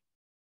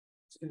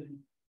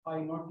 I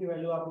naught की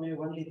value आपने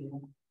 1 ली थी.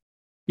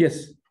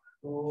 Yes.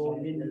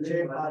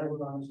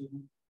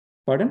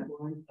 Pardon?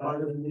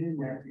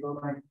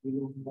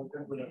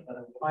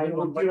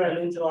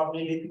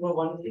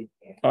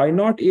 I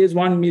naught is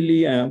 1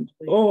 milliamp.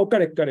 Oh,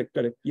 correct.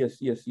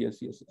 Yes.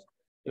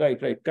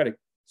 Right, correct.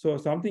 So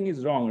something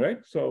is wrong,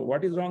 right? So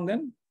what is wrong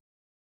then?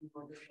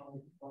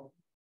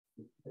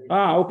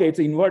 Okay, it's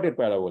an inverted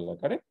parabola,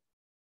 correct?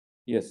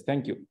 Yes,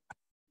 thank you.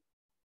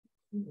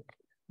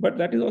 But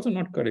that is also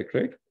not correct,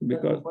 right?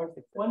 Because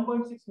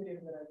 1.6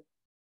 millimeter.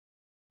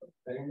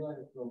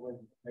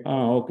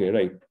 Okay,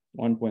 right.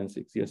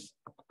 1.6, yes.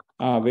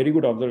 Very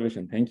good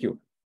observation. Thank you.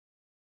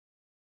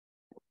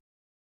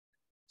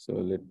 So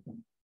let's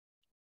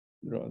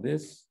draw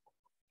this.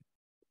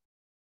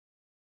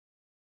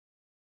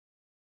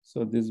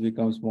 So this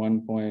becomes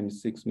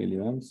 1.6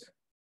 milliamps.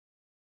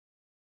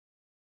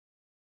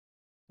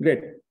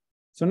 Great.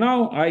 So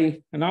now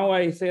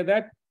I say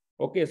that,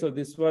 okay, so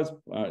this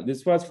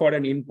was for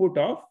an input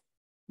of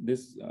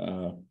this.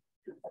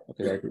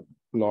 Okay, I could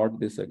plot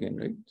this again,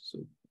 right?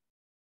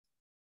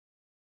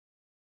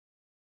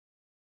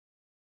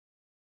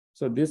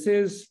 So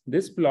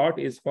this plot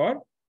is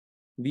for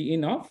V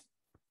in of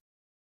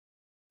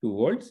 2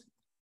 volts.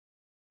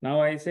 Now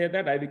I say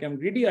that I become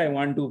greedy. I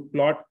want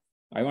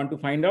to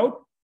find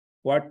out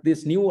what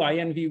this new I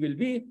and V will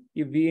be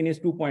if V in is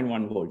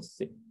 2.1 volts,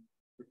 say.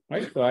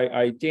 Right? So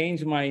I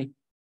change my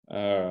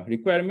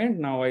requirement.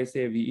 Now I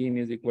say V in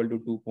is equal to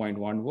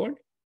 2.1 volt.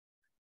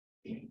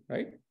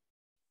 Right?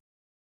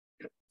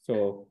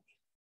 So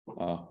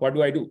what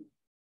do I do?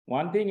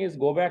 One thing is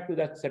go back to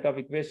that set of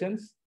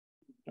equations,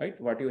 right?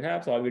 What you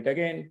have, solve it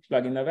again,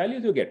 plug in the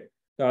values you get.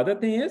 The other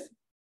thing is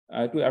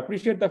to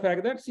appreciate the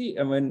fact that, see,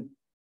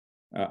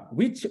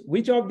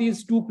 which of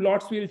these two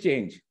plots will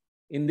change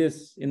in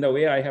the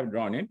way I have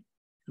drawn it?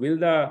 Will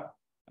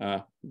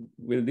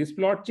this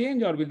plot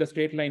change or will the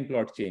straight line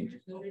plot change?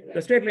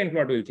 The straight line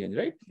plot will change,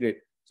 right?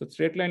 Great. So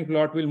straight line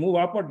plot will move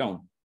up or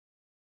down?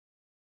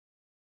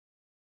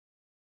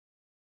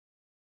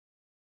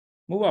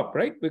 Move up,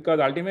 right? Because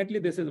ultimately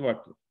this is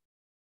what?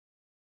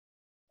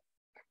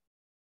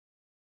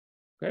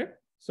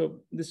 Correct?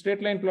 So the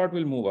straight line plot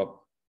will move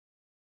up.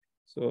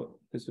 So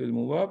this will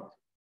move up.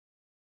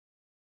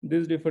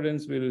 This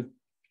difference will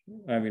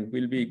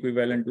be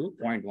equivalent to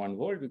 0.1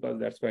 volt because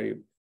that's where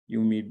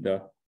you meet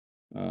the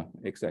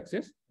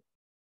x-axis.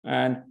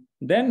 And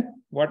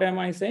then what am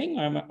I saying?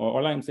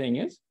 All I'm saying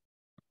is,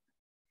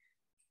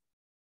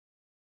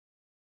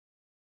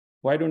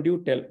 why don't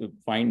you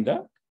find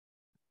the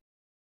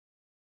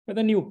for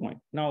the new point.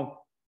 Now,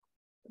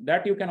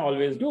 that you can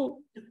always do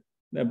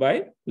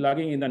by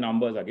plugging in the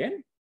numbers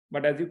again.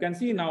 But as you can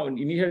see now,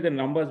 initially the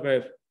numbers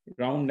were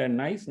round and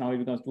nice. Now it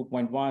becomes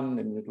 2.1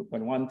 and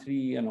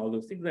 2.13 and all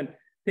those things. And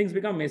things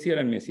become messier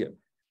and messier.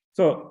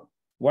 So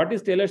what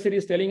is Taylor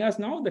series telling us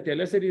now? The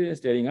Taylor series is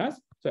telling us,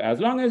 so as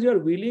long as you're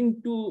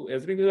willing to,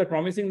 as long as you're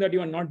promising that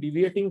you are not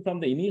deviating from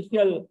the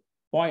initial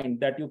point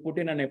that you put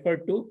in an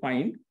effort to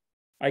find,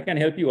 I can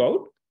help you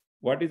out.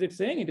 What is it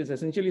saying? It is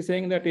essentially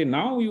saying that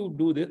now you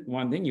do this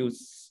one thing, you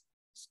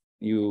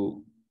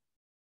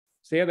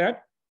say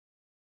that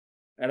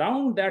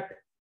around that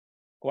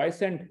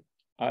quiescent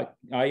I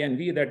and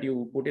V that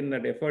you put in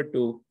that effort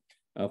to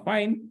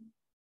find,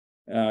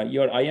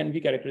 your I and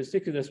V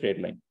characteristics is a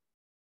straight line.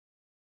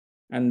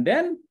 And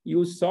then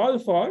you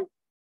solve for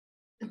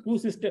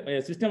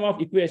a system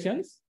of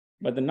equations,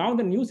 but now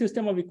the new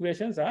system of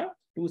equations are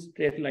two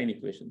straight line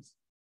equations,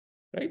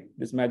 right?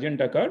 This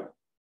magenta curve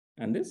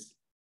and this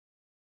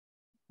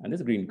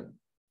green curve.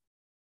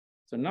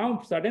 So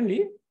now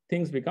suddenly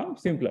things become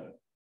simpler,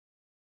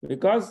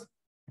 because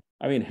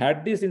I mean,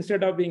 had this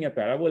instead of being a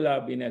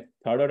parabola been a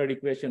third order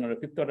equation or a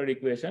fifth order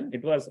equation,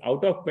 it was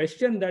out of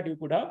question that you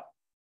could have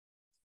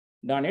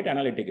done it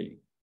analytically,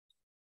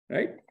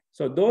 right?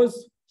 So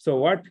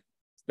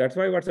that's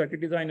why what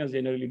circuit designers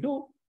generally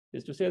do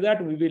is to say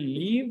that we will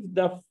leave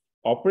the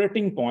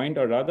operating point,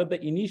 or rather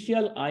the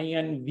initial I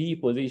and V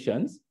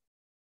positions,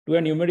 to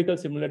a numerical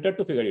simulator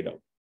to figure it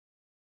out.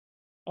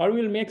 Or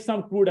we'll make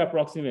some crude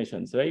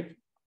approximations, right,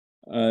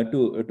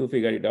 to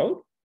figure it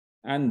out.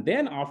 And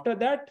then after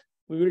that,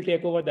 we will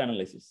take over the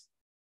analysis.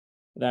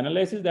 The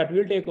analysis that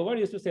we'll take over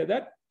is to say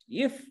that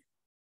if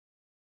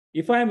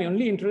I am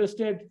only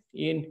interested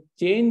in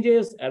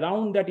changes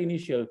around that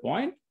initial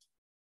point,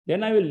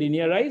 then I will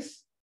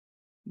linearize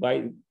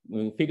by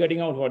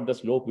figuring out what the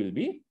slope will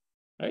be,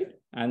 right?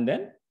 And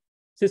then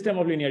system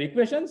of linear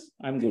equations,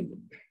 I'm good.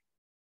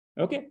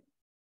 Okay.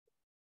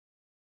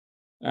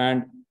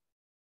 And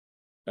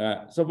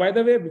so by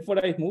the way, before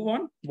I move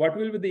on, what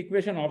will be the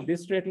equation of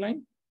this straight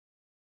line?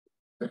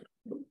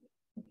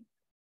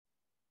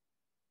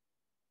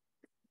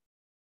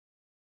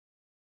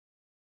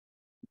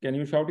 Can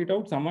you shout it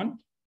out, someone?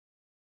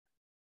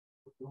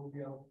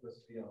 2V out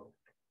plus V out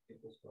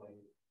equals to I.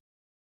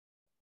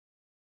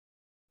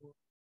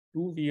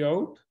 2V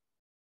out.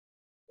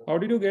 How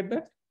did you get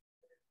that?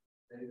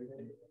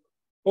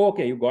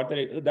 Okay, you got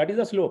that. That is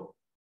a slope,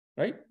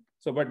 right?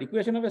 So, but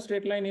equation of a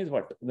straight line is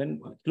what?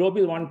 Then slope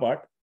is one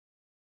part.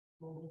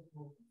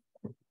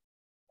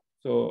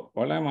 So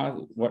all I'm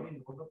asking, what?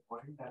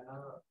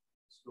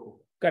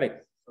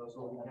 Correct.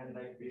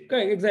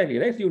 Correct, exactly,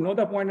 right? So you know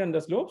the point and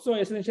the slope. So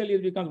essentially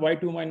it becomes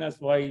y2 minus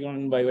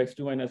y1 by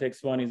x2 minus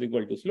x1 is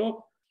equal to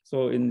slope.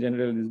 So in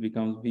general, this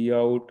becomes V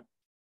out.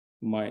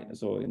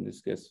 So in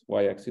this case,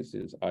 y-axis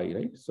is I,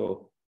 right?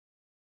 So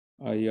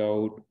I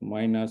out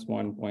minus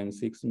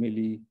 1.6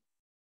 milli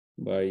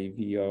by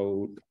V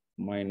out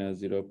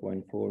minus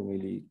 0.4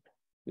 milli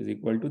is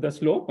equal to the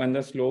slope. And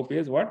the slope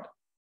is what?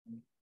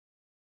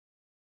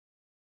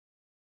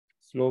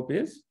 Slope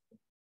is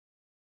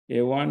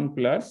A1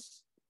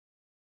 plus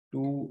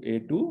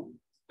 2A2.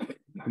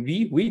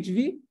 V, which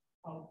V?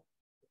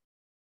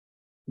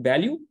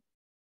 Value?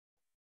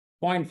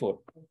 0.4.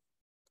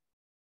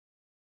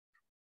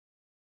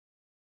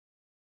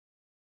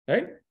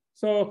 Right?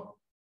 So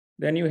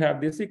then you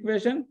have this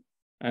equation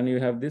and you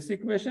have this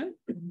equation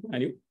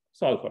and you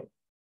solve for it.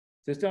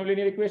 System of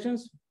linear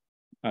equations,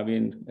 I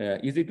mean,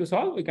 easy to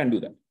solve, we can do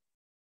that.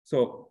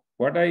 So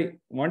what I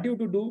want you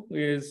to do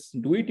is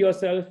do it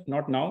yourself,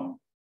 not now,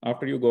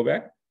 after you go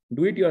back,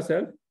 do it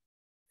yourself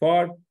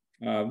for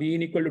V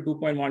in equal to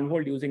 2.1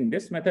 volt using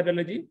this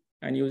methodology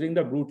and using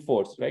the brute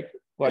force, right?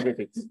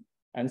 Quadratics,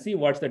 and see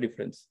what's the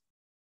difference.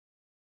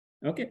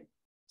 Okay.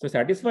 So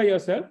satisfy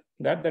yourself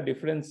that the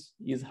difference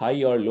is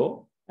high or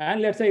low.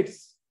 And let's say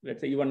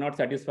you are not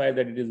satisfied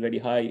that it is very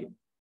high,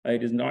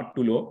 it is not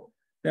too low.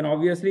 Then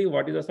obviously,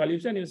 what is the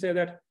solution? You say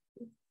that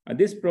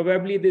this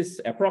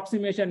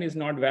approximation is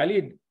not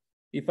valid.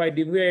 If I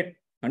deviate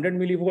 100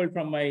 millivolt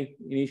from my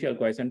initial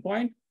quiescent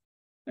point,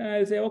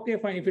 I'll say, okay,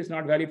 fine. If it's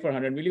not valid for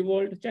 100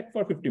 millivolt, check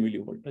for 50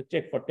 millivolt,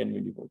 check for 10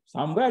 millivolt.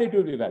 Somewhere it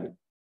will be valid,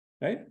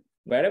 right?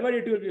 Wherever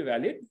it will be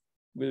valid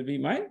will be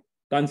my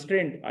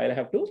constraint. I'll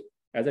have to,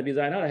 as a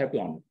designer, I have to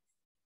honor.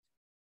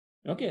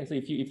 Okay, so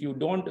if you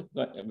don't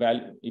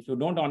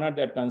honor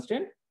that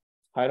constraint,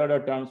 higher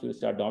order terms will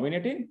start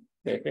dominating.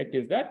 The effect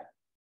is that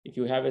if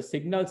you have a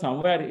signal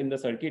somewhere in the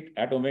circuit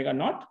at omega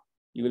naught,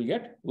 you will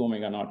get 2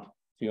 omega naught,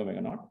 3 omega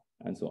naught,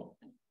 and so on,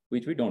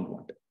 which we don't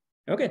want.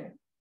 Okay.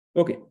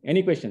 Okay.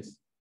 Any questions?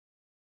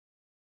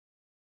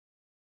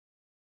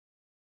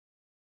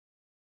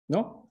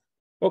 No?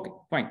 Okay,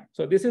 fine.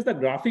 So this is the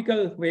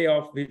graphical way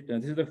of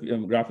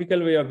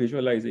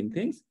visualizing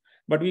things.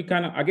 But we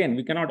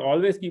cannot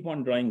always keep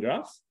on drawing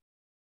graphs.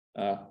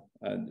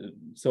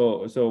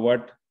 So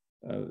what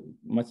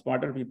much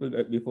smarter people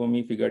before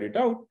me figured it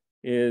out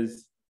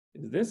is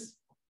this.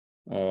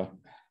 Why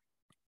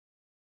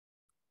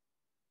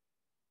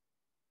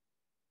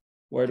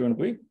don't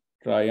we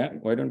try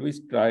and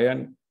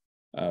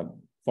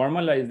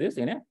formalize this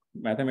in a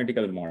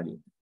mathematical model.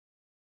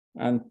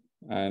 And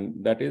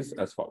that is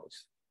as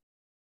follows.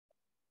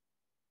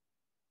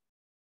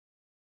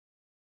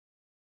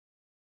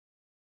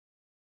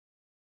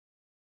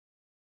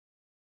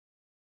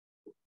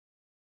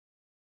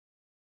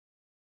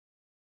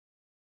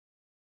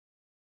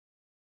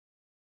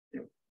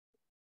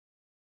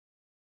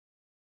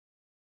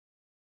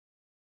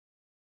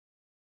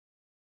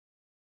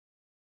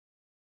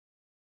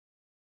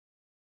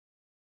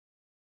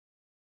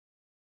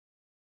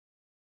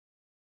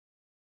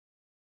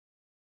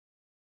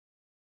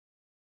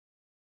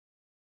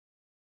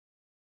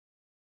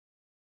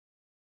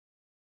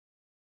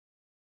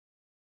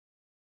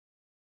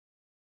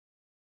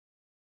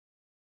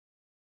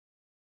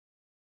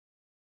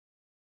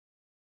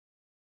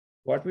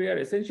 What we are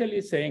essentially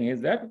saying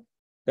is that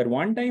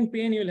one-time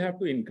pain you'll have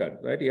to incur,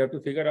 right? You have to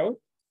figure out,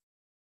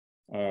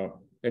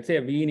 let's say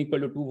V in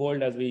equal to 2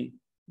 volt as we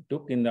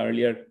took in the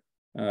earlier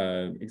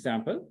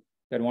example.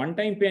 That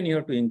one-time pain you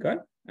have to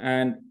incur,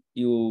 and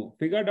you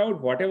figured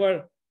out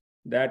whatever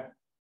that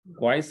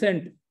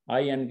quiescent I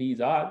and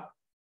V's are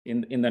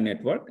in the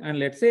network. And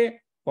let's say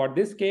for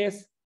this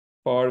case,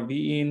 for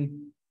V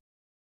in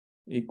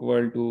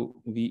equal to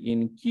V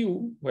in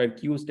Q, where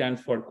Q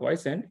stands for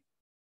quiescent,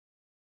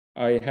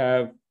 I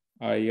have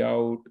I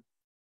out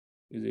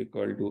is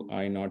equal to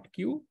I naught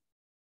Q,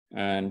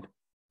 and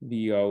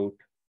V out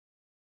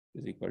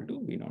is equal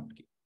to V naught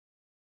Q.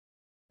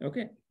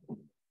 Okay.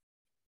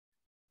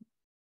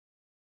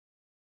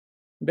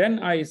 Then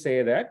I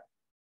say that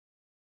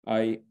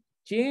I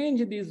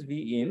change this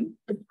V in,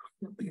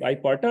 I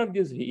perturb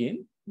this V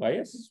in by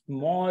a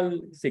small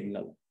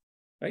signal,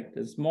 right?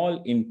 A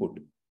small input.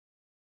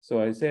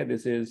 So I say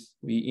this is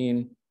V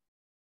in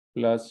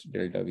plus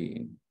delta V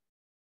in.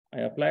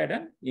 I applied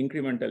an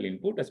incremental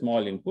input, a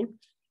small input.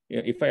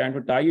 If I want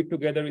to tie it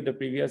together with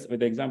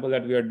the example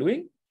that we are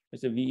doing,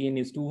 so V in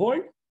is 2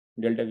 volt,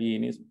 delta V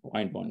in is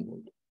 0.1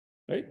 volt,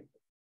 right?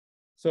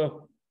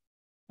 So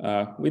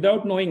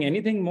without knowing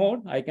anything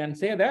more, I can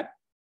say that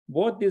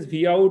both this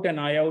V out and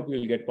I out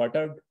will get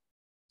perturbed.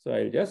 So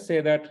I'll just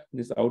say that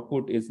this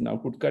output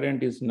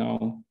current is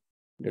now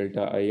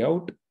delta I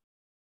out,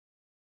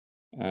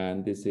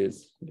 and this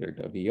is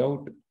delta V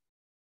out,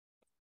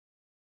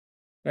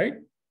 right?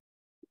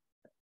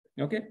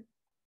 Okay.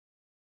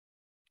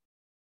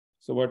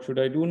 So what should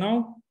I do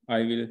now? I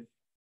will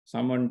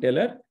summon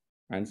teller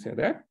and say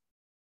that.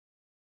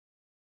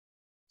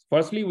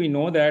 Firstly, we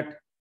know that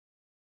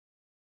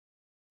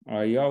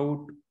I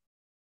out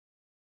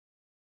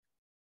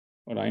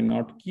or I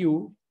naught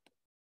Q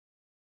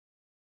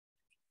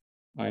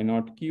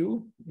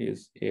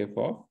is f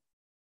of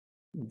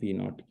V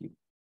naught Q.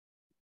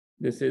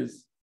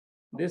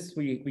 This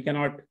we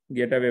cannot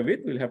get away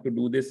with. We'll have to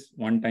do this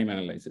one-time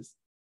analysis.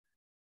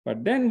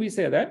 But then we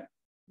say that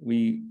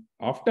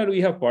after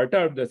we have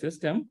perturbed the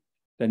system,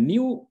 the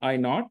new I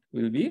naught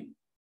will be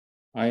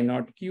I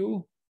naught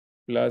Q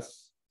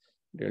plus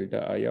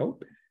delta I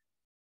out,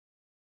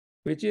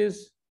 which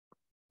is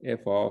f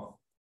of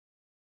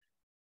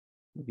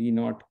V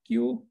naught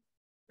Q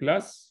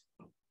plus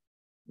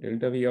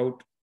delta V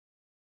out,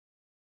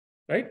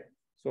 right?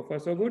 So far,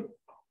 so good.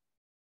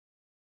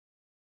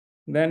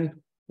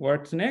 Then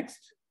what's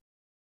next?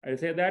 I'll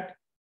say that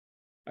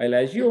I'll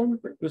assume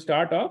to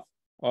start off,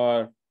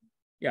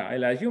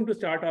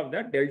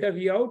 that delta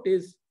V out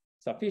is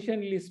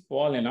sufficiently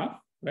small enough,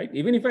 right?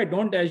 Even if I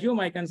don't assume,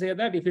 I can say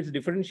that if it's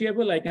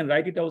differentiable, I can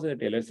write it out as a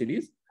Taylor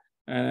series.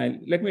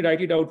 And let me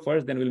write it out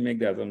first, then we'll make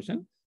the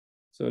assumption.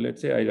 So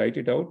let's say I write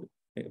it out.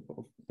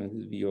 This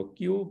is V of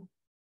Q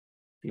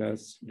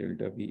plus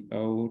delta V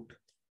out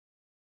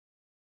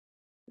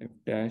F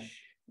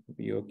dash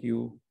V of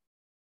Q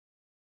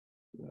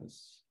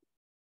plus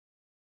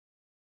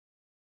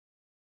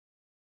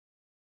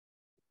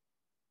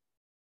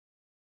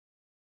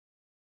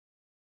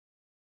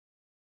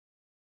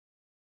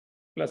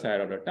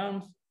higher order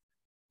terms.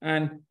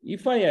 And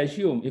if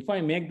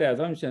I make the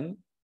assumption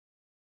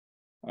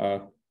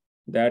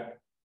that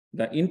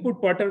the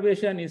input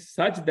perturbation is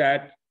such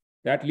that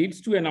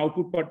leads to an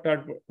output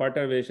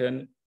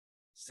perturbation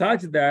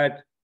such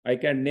that I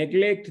can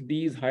neglect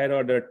these higher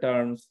order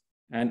terms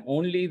and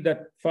only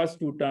the first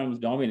two terms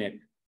dominate,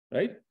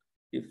 right?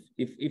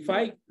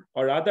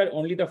 Or rather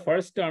only the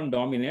first term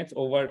dominates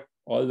over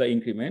all the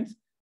increments,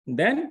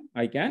 then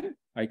I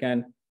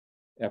can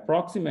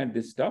approximate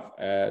this stuff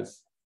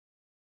as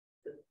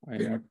I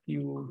naught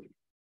Q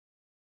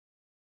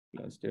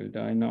plus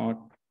delta I naught.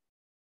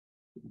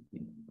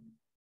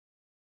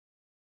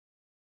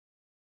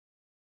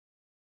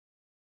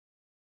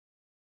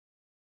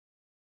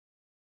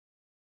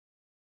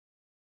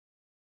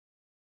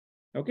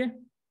 Okay.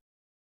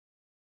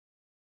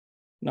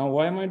 Now,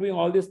 why am I doing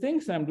all these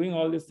things? I'm doing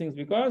all these things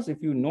because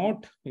if you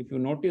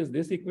notice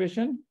this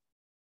equation,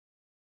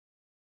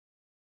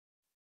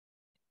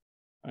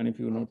 and if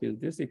you notice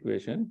this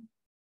equation,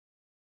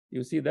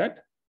 you see that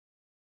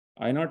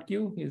I naught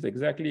Q is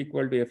exactly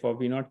equal to f of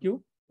V naught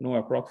Q. No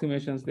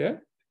approximations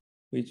there,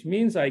 which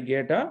means I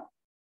get a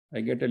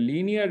I get a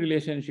linear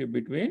relationship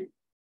between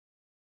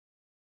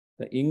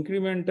the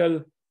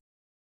incremental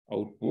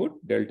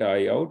output, delta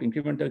I out,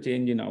 incremental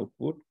change in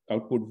output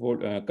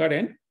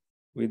current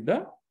with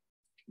the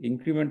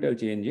incremental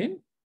change in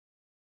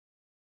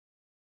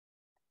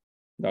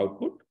the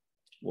output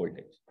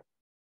voltage,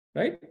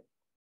 right?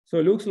 So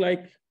it looks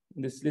like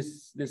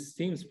this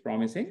seems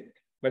promising,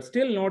 but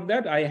still note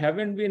that I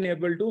haven't been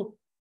able to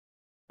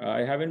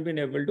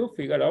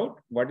figure out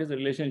what is the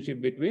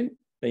relationship between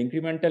the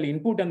incremental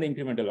input and the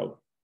incremental output,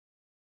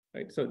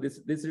 right? So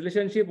this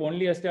relationship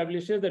only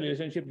establishes the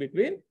relationship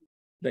between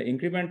the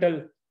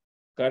incremental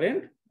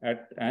current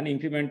at an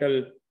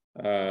incremental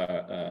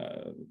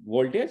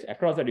voltage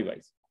across the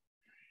device.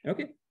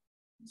 Okay.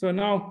 So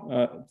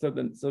now, so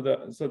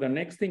the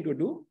next thing to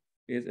do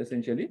is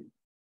essentially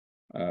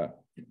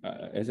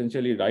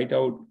write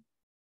out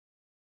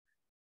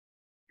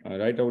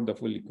the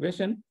full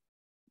equation,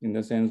 in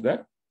the sense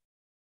that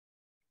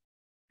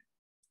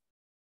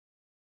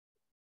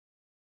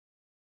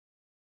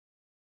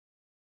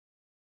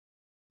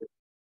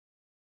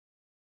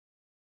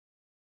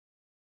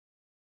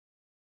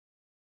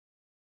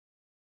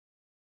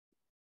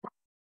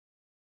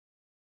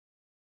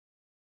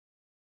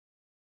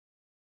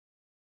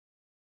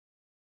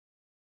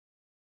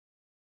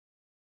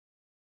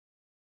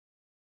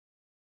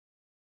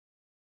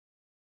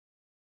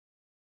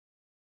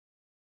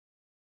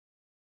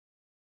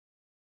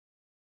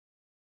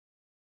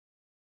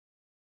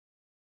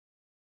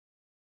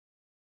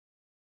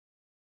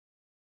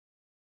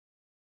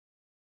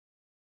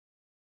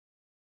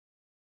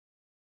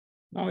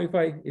now if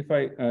I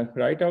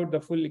write out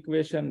the full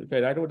equation, if I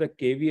write out the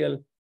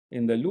KVL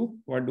in the loop,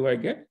 what do I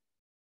get?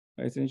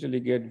 I essentially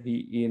get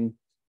V in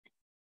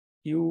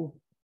Q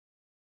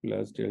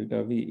plus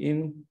delta V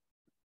in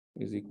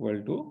is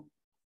equal to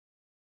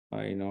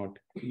I naught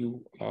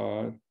Q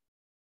R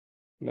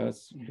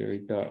plus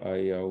delta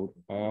I out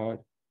R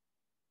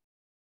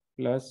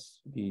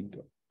plus V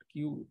dot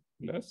Q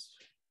plus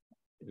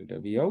delta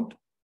V out,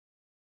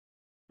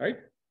 right?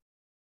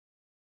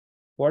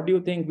 What do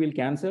you think will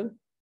cancel?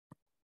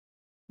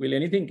 Will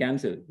anything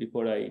cancel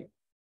before I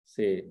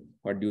say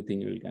what do you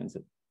think will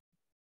cancel?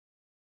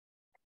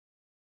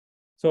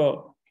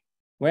 So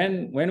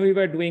when we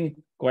were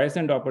doing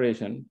quiescent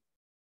operation,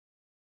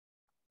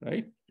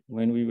 right?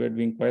 When we were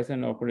doing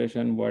quiescent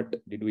operation, what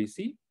did we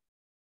see?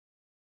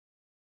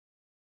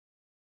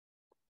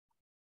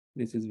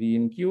 This is V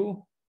in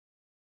Q,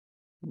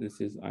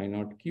 this is I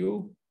naught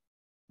Q,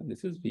 and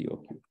this is V O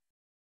Q.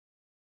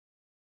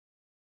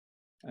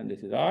 And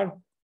this is R,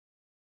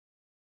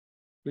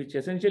 which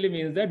essentially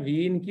means that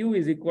V in Q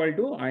is equal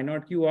to I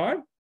naught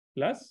QR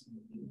plus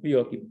V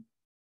O Q,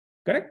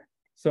 correct?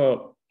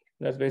 So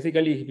that's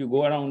basically, if you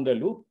go around the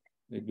loop,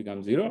 it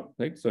becomes 0,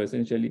 right? So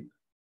essentially,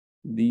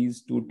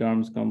 these two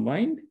terms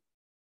combined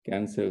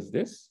cancels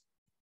this.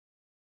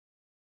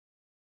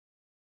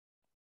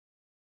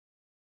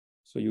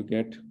 So you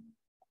get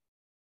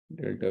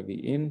delta V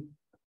in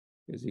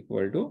is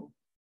equal to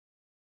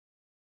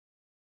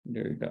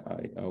delta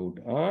I out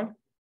R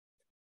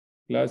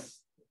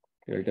plus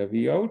delta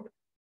V out,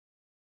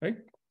 right?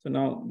 So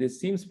now this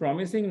seems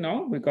promising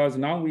now, because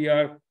now we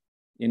are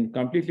in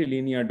completely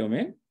linear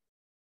domain.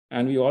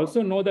 And we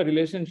also know the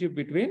relationship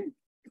between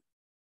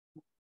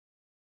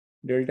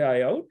delta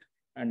I out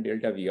and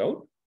delta V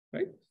out,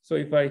 right? So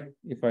if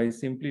I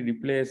simply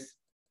replace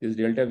this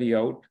delta V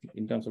out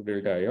in terms of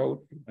delta I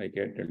out, I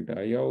get delta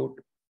I out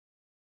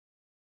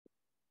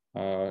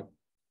R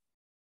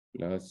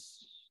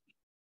plus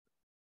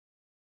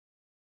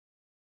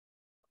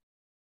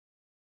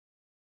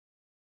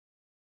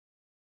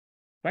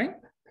fine,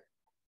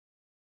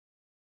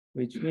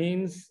 which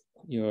means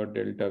your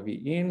delta V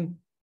in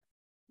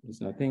is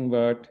nothing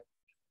but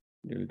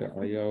delta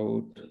I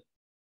out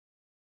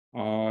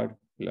R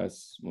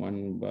plus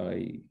 1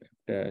 by F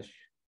dash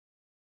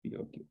V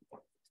O Q.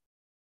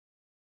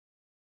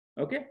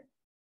 Okay.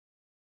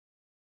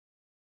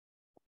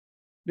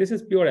 This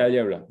is pure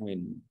algebra. I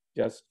mean,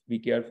 just be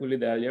careful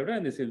with the algebra,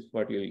 and this is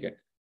what you will get.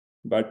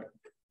 But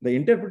the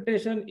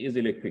interpretation is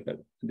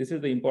electrical. This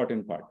is the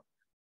important part.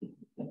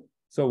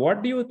 So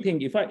what do you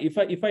think if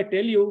I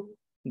tell you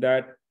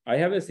that I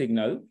have a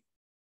signal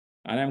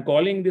and I'm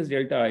calling this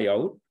delta I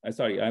out,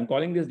 I'm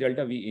calling this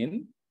delta V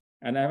in,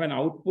 and I have an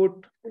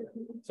output.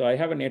 So I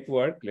have a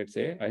network, let's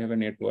say I have a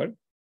network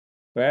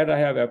where I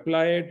have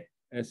applied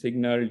a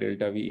signal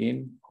delta V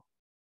in,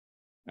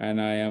 and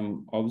I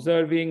am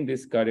observing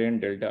this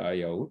current delta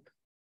I out.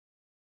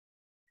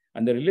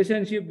 And the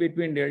relationship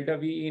between delta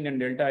V in and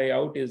delta I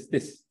out is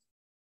this.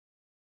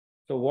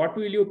 So what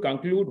will you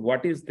conclude?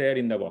 What is there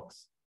in the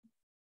box?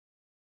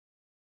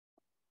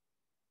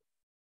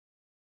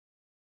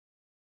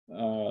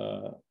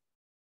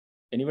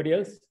 Anybody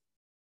else?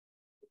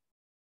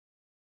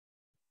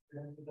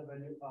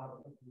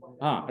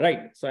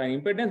 Right. So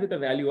an impedance with a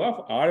value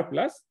of R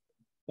plus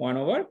 1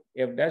 over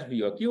F dash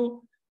V O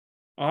Q.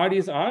 R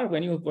is R.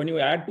 When you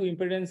add two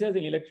impedances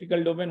in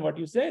electrical domain, what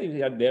you say is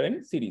they are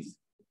in series.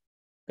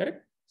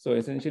 Correct? So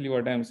essentially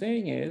what I'm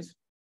saying is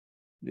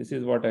this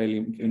is what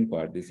I'll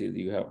impart. This is,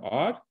 you have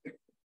R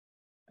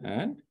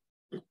and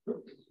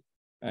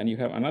you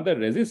have another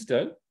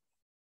resistor,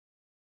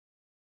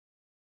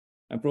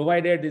 and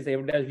provided this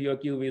F dash V O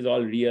Q is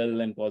all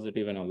real and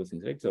positive and all those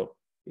things, right? So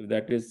if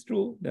that is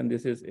true, then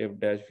this is F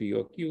dash V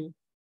O Q.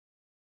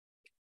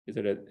 This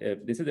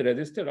is a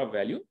resistor of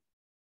value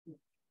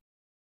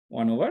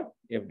 1 over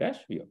F dash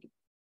V O Q.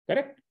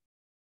 Correct?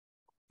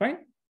 Fine.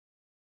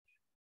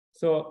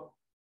 So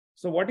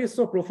what is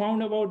so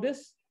profound about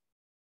this?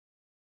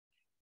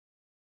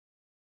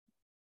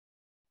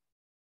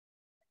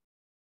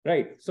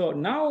 Right. So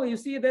now you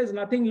see there's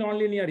nothing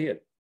nonlinear here.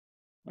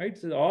 Right.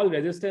 So all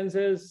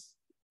resistances,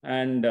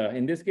 and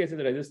in this case,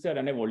 it's a resistor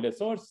and a voltage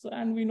source.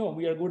 And we know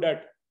we are good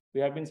at,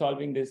 we have been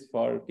solving this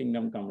for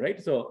Kingdom Come, right?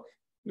 So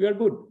we are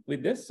good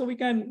with this. So we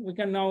can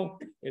now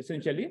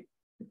essentially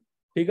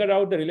figure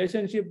out the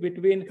relationship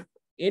between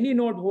any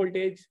node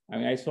voltage. I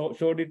mean, I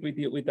showed it with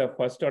you with a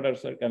first order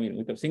circuit, I mean,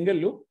 with a single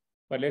loop.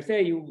 But let's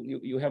say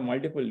you have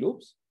multiple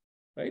loops,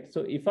 right?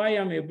 So if I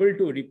am able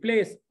to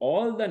replace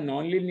all the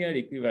nonlinear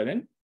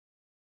equivalent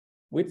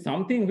with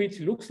something which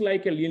looks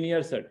like a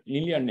linear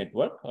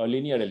network or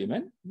linear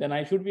element, then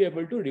I should be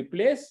able to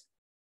replace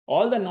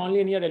all the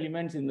nonlinear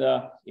elements in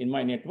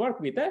my network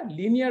with a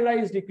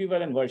linearized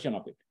equivalent version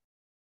of it.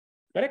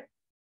 Correct?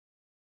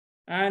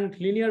 And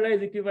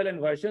linearized equivalent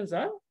versions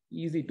are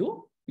easy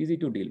to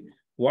deal.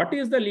 What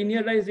is the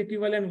linearized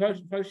equivalent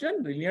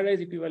version?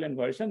 Linearized equivalent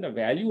version, the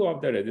value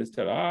of the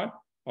resistor R,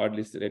 or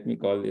let me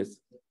call this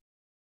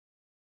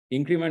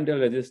incremental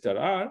resistor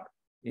R,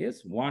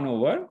 is 1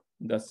 over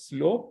the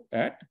slope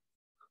of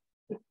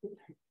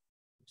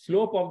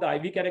the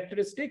IV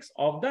characteristics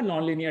of the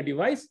nonlinear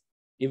device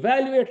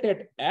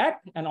evaluated at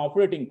an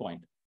operating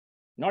point,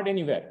 not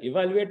anywhere,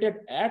 evaluated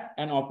at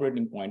an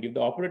operating point. If the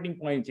operating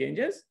point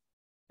changes,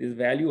 this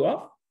value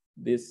of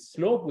this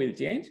slope will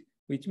change,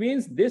 which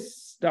means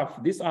this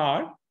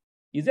R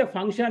is a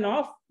function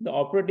of the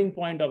operating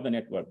point of the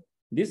network.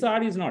 This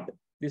R is not,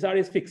 this R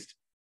is fixed,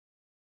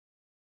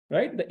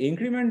 right? The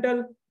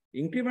incremental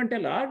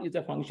R is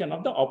a function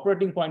of the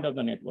operating point of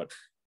the network.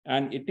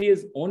 And it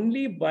is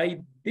only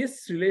by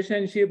this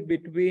relationship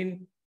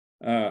between,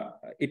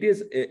 it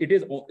is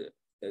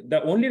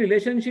the only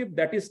relationship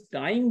that is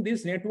tying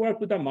this network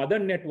to the mother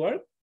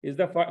network is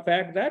the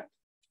fact that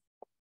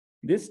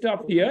this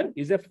stuff here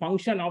is a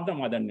function of the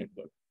mother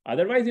network.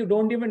 Otherwise, you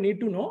don't even need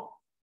to know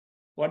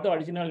what the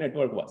original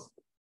network was,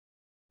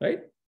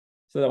 right?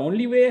 So the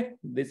only way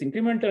this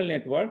incremental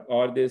network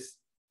or this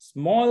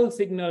small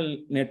signal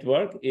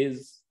network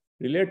is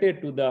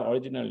related to the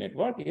original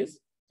network is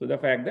so the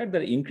fact that the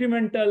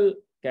incremental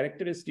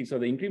characteristics or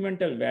the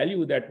incremental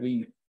value that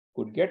we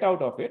could get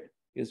out of it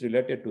is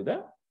related to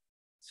the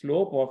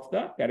slope of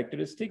the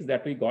characteristics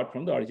that we got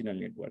from the original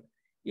network.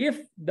 If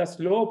the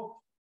slope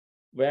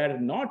were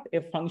not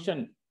a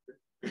function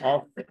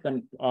of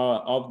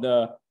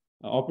the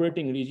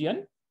operating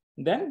region,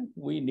 then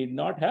we need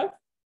not have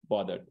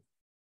bothered.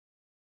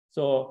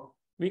 So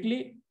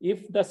quickly,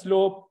 if the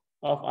slope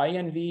of I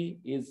and V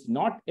is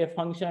not a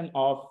function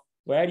of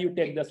where you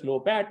take the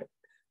slope at,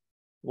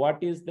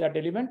 what is that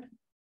element?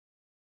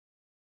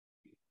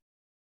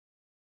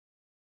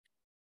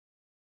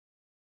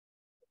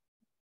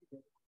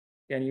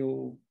 Can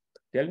you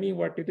tell me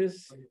what it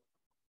is?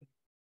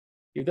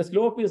 If the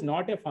slope is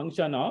not a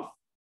function of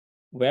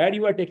where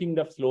you are taking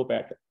the slope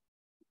at.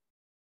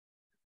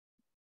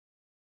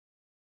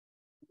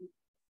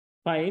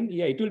 Fine,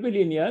 yeah, it will be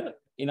linear.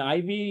 In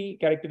IV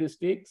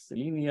characteristics,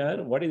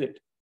 linear, what is it?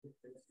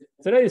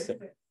 It's a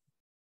resistor,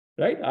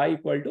 right? I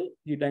equal to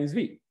G times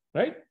V,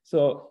 right?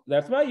 So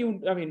that's why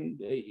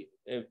any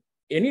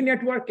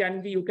network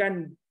can be, you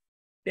can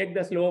take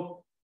the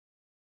slope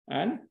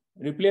and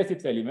replace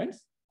its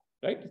elements,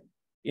 right?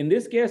 In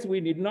this case, we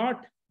didn't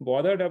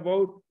bother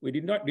about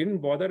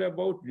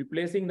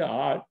replacing the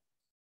R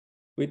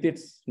with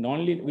its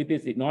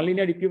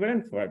nonlinear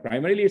equivalent.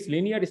 Primarily, it's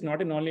linear, it's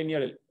not a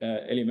nonlinear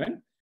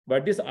element,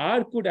 but this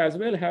R could as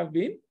well have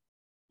been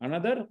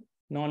another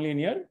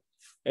nonlinear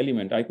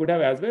element. I could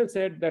have as well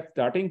said that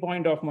starting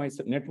point of my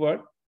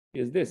network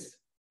is this.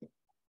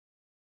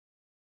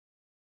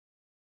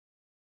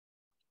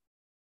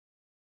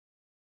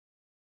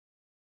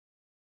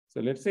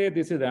 So let's say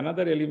this is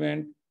another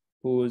element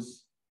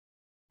whose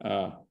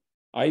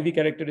IV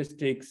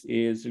characteristics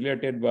is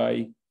related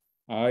by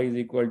I is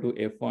equal to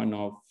F1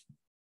 of,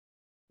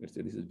 let's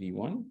say this is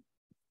V1,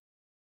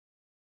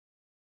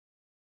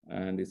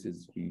 and this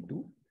is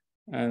V2.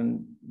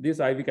 And this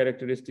IV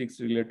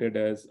characteristics related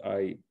as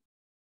I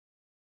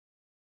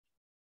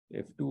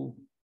F2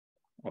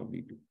 of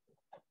V2,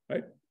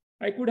 right?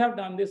 I could have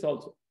done this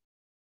also.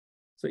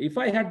 So if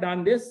I had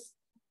done this,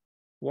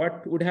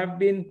 what would have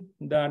been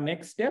the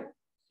next step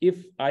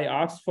if I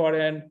asked for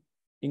an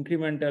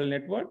incremental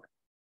network?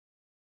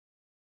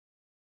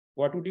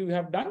 What would you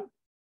have done?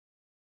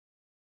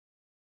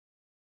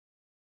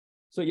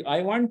 So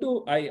I want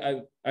to,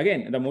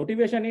 again, the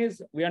motivation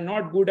is we are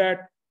not good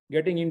at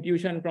getting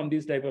intuition from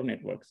these type of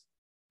networks.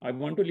 I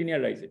want to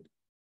linearize it.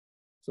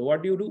 So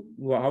what do you do?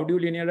 How do you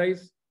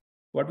linearize?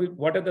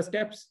 What are the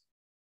steps?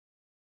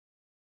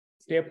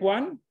 Step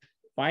 1,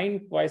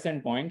 find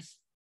quiescent points,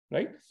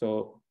 right?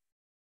 So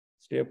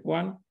step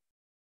 1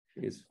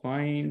 is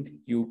find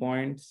Q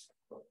points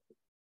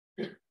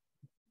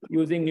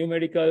using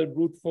numerical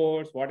brute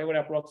force, whatever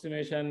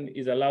approximation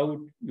is allowed,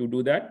 you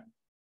do that.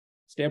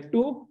 Step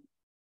 2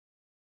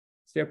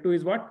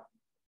 is what?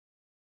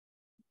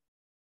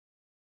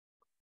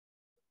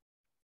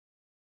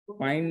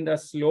 Find the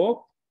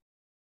slope.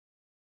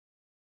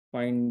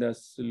 Find the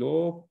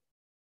slope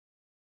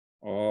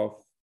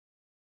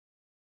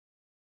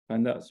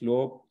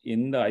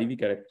in the IV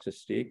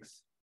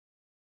characteristics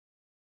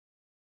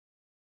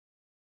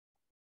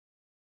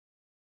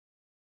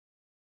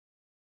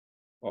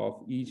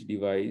of each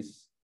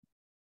device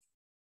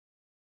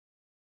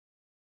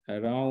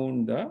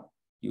around the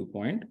Q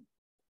point.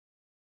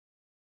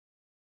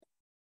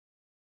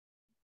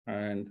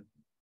 And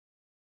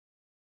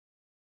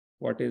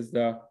what is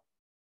the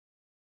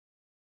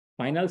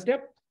final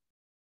step?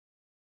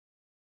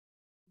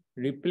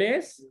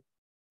 Replace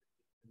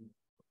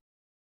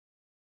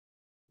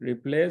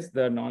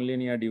the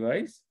nonlinear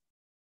device,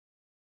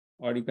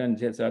 or you can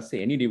just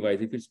say any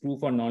device. If it's true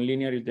for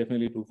nonlinear, it's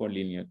definitely true for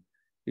linear.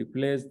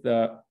 Replace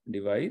the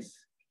device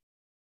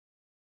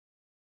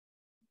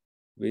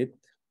with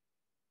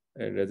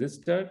a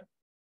resistor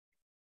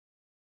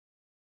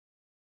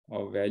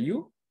of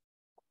value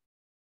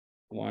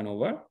 1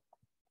 over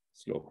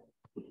slope.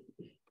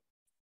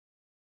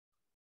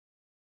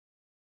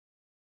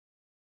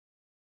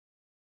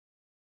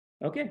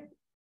 Okay,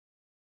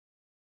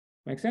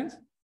 makes sense?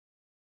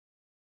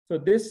 So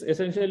this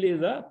essentially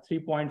is a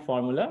 3-point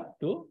formula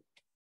to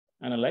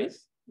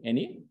analyze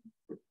any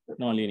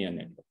nonlinear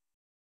network,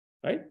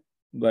 right?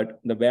 But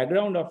the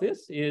background of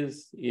this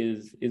is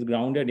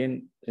grounded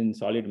in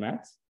solid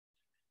maths,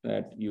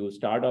 that you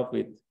start off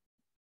with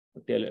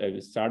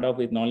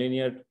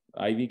nonlinear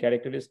IV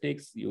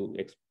characteristics, you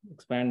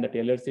expand the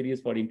Taylor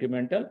series for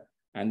incremental,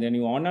 and then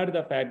you honor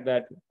the fact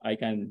that I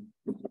can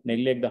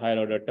neglect the higher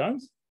order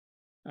terms.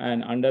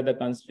 And under the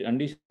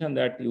condition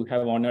that you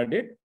have honored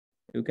it,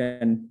 you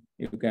can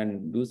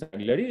do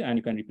auxiliary, and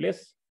you can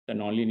replace the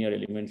nonlinear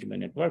elements in the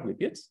network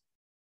with its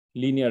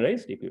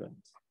linearized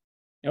equivalents.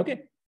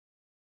 Okay.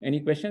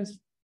 Any questions?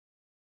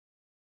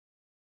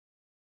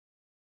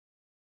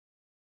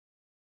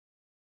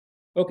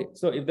 Okay.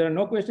 So if there are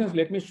no questions,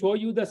 let me show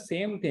you the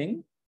same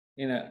thing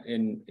in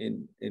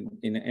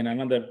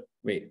another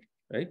way,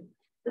 right?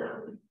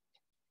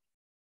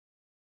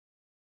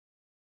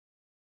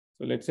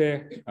 So let's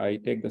say I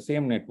take the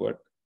same network.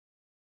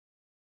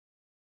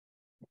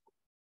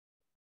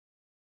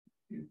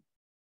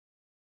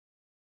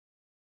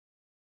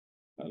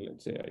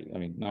 Let's say, I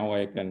mean, now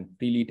I can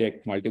freely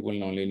take multiple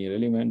nonlinear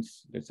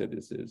elements. Let's say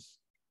this is.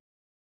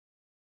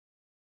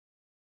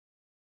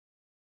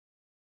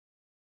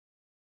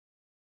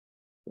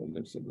 So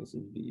let's say this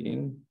is B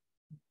in.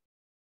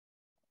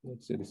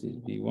 Let's say this is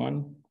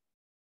B1.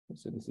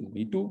 Let's say this is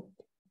B2.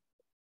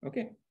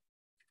 Okay.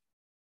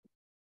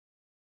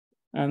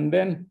 And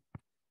then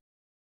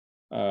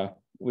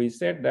we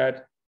said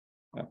that,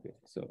 okay,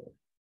 so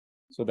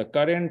the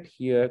current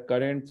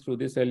through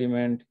this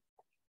element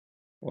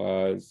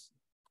was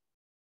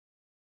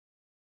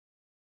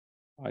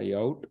I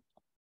out.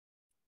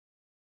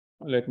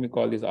 Let me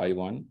call this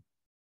I1.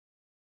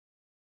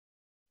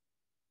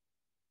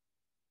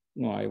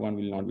 No, I1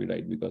 will not be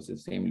right because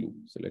it's the same loop.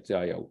 So let's say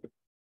I out.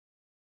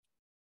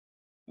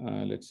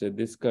 Let's say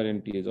this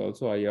current is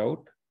also I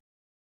out.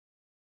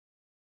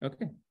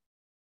 Okay.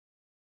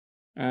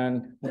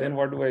 And then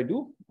what do I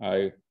do?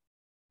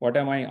 What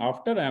am I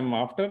after? I'm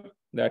after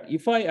that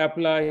if I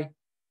apply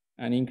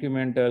an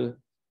incremental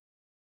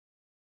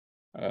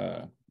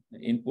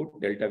input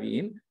delta V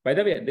in. By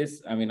the way,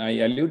 this, I mean, I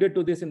alluded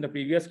to this in the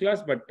previous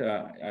class, but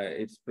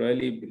it's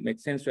probably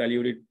makes sense to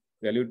allude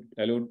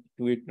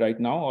to it right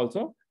now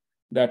also.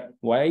 That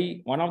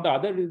why one of the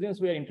other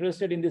reasons we are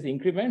interested in these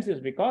increments is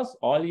because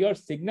all your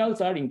signals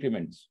are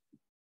increments,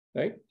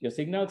 right? Your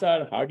signals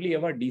are hardly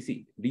ever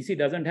DC. DC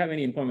doesn't have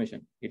any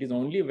information. It is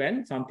only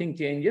when something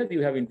changes,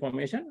 you have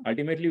information.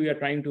 Ultimately, we are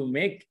trying to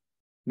make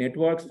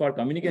networks for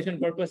communication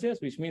purposes,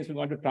 which means we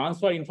want to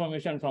transfer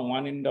information from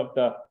one end of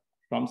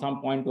from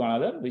some point to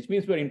another, which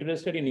means we're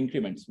interested in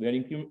increments. We are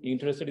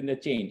interested in the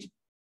change.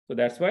 So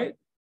that's why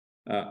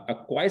a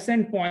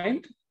quiescent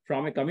point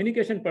from a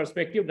communication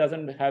perspective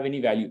doesn't have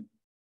any value.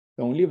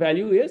 The only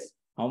value is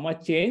how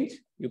much change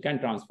you can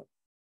transfer,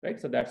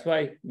 right? So that's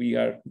why we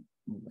are,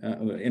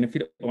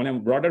 on a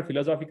broader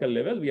philosophical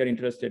level, we are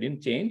interested in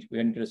change. We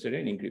are interested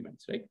in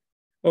increments, right?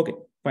 Okay,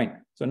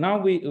 fine. So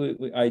now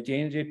I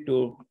change it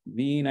to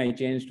V in, I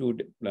change to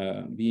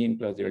V in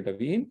plus delta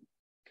V in.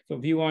 So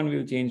V1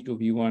 will change to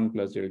V1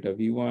 plus delta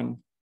V1.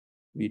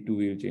 V2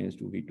 will change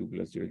to V2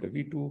 plus delta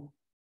V2.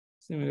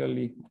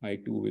 Similarly,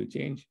 I2 will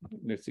change.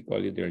 Let's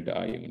call it delta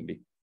I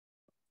only.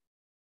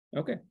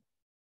 Okay.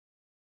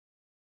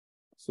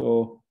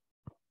 So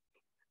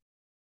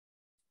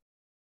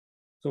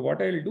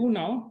what I'll do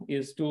now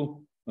is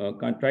to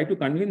try to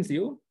convince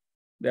you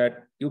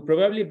that you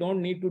probably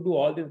don't need to do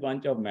all this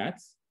bunch of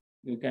maths.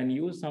 You can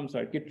use some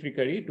circuit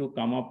trickery to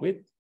come up with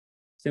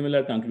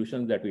similar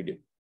conclusions that we did.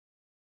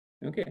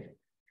 Okay,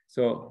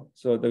 so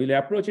we'll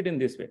approach it in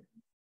this way.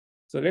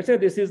 So let's say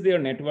this is their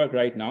network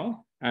right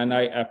now, and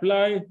I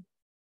apply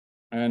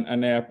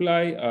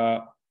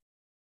a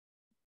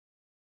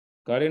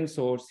current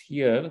source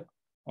here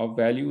of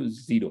value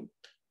 0.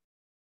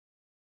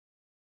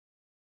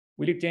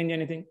 Will it change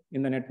anything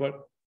in the network?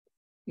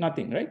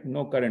 Nothing, right?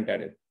 No current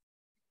added.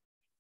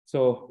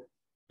 So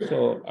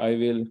what I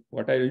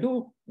will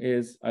do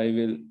is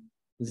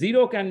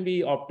 0 can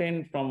be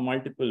obtained from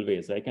multiple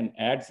ways. I can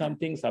add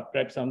something,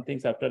 subtract something,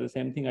 subtract the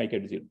same thing, I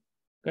get 0.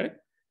 Correct?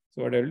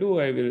 So what I'll do,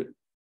 I will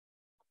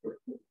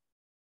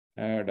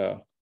add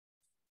a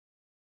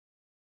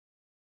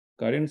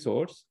current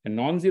source, a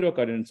non-zero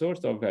current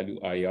source of value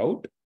I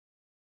out.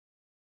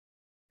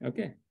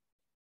 Okay.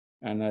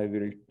 And I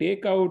will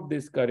take out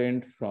this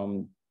current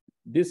from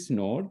this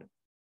node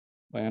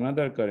by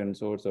another current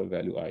source of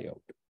value I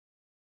out.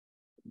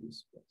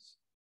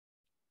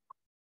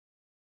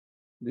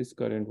 This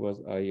current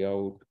was I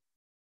out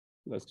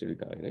plus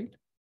delta I, right?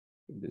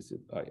 This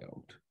is I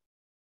out.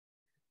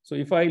 So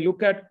if I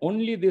look at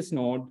only this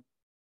node,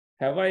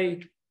 have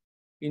I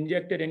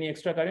injected any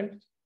extra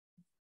current?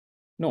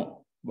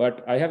 No,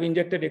 but I have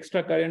injected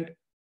extra current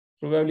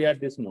probably at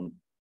this node,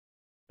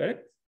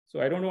 correct? So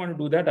I don't want to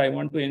do that. I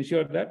want to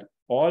ensure that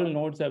all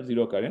nodes have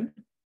 0 current.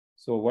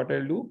 So what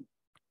I'll do,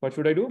 what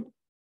should I do?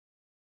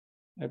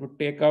 I would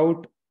take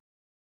out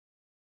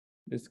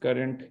this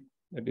current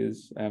that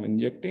is I'm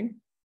injecting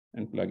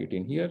and plug it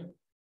in here,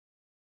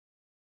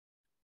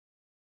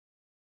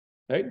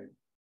 right?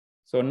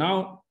 So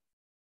now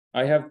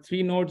I have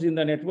 3 nodes in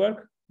the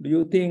network. Do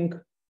you think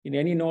in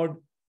any node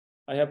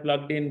I have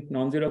plugged in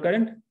non-zero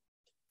current?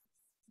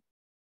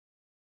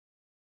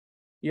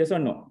 Yes or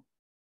no?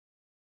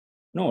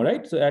 No,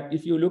 right? So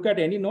if you look at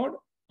any node,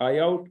 I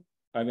out,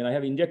 I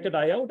have injected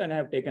I out and I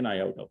have taken I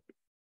out.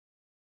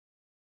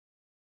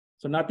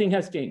 So nothing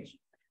has changed,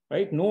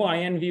 right? No I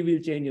and V will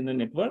change in the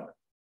network.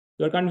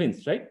 You're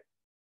convinced, right?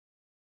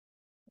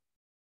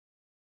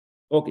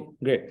 Okay,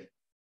 great.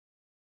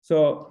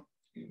 So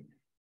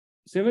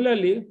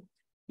similarly,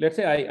 let's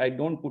say I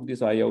don't put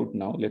this I out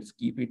now. Let's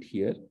keep it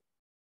here.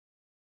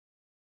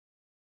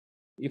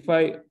 If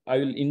I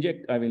will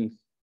inject, I will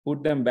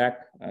put them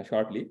back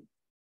shortly.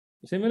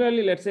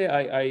 Similarly, let's say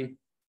I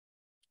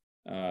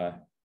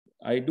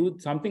do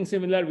something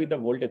similar with the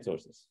voltage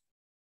sources.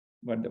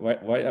 But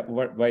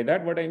by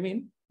that, what I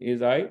mean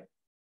is I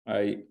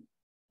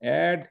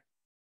add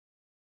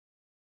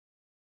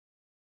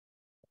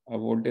a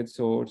voltage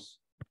source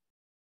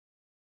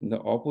in the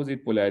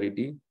opposite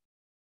polarity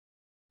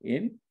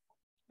in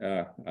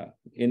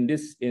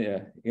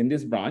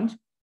this branch,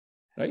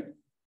 right?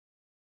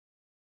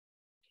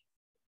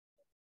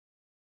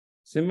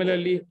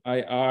 Similarly, I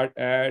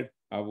add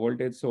a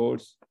voltage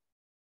source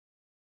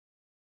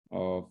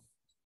of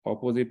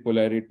opposite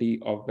polarity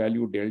of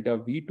value delta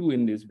V2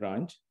 in this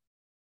branch.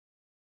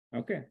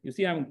 Okay, you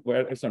see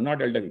so not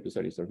delta V2,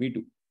 sorry, so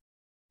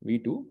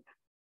V2.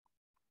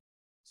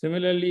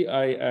 Similarly,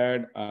 I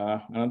add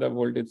another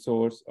voltage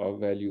source of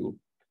value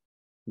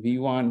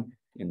V1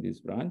 in this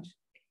branch,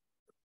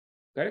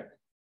 correct?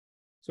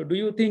 So do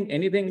you think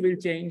anything will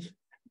change?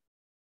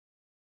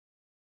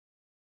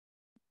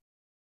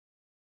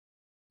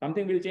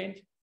 Something will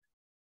change?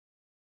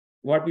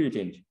 What will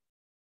change?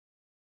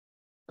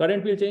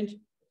 Current will change?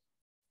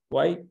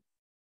 Why?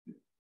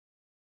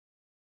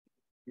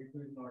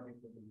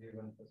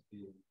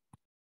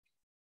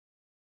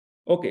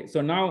 Okay,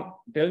 so now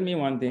tell me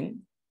one thing.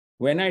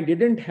 When I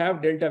didn't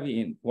have delta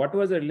V in, what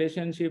was the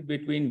relationship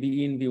between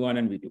V in, V1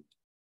 and V2?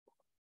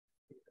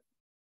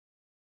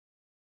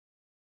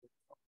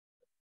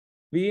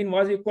 V in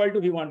was equal to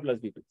V1 plus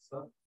V2.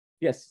 Sir,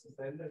 yes.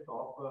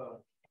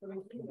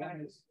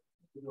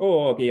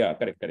 Oh, okay, yeah,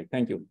 correct.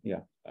 Thank you.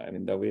 Yeah, I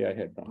mean the way I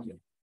had from here.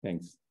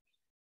 Thanks.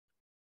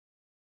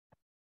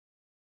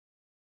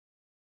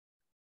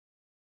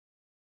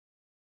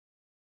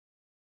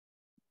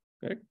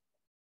 Correct.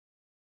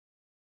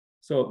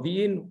 So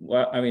V in,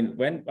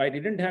 when I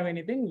didn't have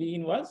anything, V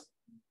in was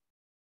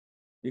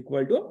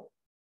equal to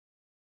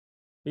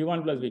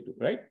V1 plus V2,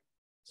 right?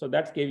 So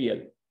that's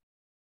KVL.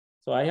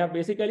 So I have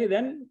basically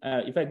then,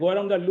 if I go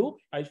around the loop,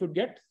 I should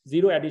get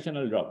 0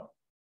 additional drop.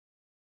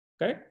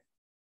 Correct?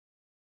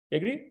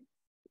 Agree?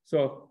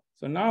 So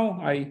now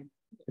I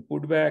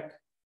put back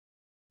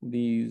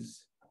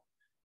these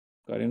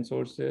current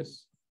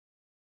sources,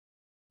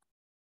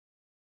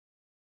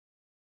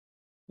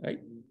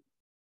 right?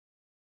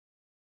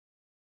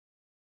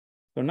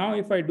 So now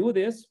if I do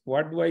this,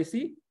 what do I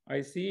see?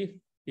 I see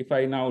if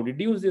I now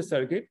reduce this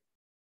circuit,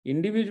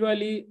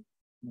 individually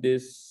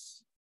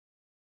this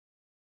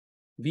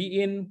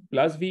V in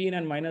plus V in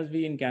and minus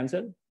V in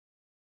cancel.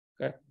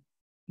 Okay.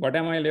 What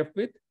am I left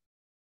with?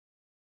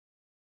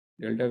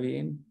 Delta V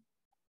in.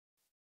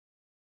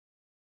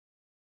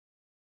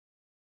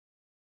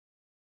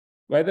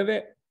 By the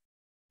way,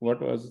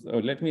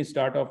 let me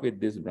start off with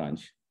this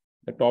branch,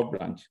 the top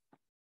branch.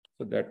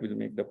 So that will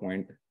make the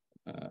point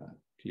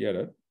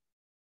clearer.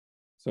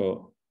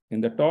 So in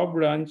the top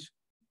branch,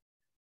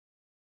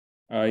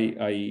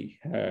 I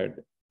had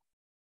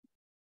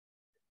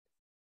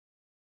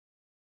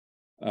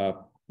a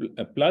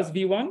plus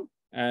V1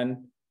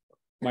 and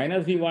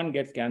minus V1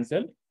 gets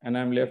cancelled, and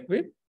I'm left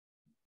with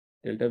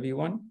delta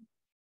V1.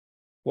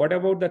 What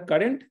about the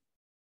current?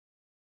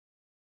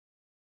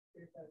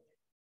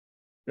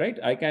 Right,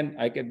 I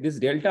can this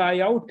delta I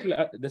out,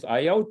 this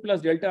I out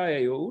plus delta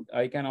I out,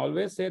 I can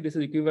always say this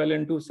is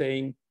equivalent to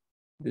saying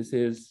this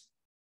is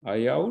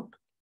I out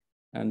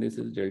and this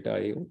is delta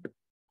I out.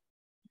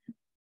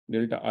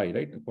 Delta I,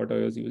 right? What I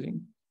was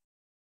using?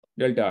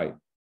 Delta I.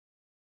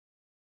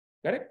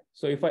 Correct?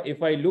 So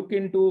if I look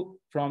into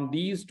from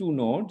these two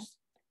nodes,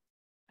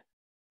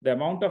 the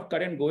amount of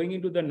current going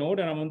into the node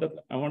and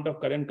amount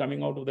of current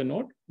coming out of the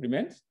node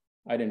remains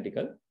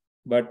identical.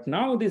 But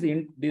now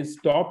these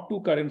top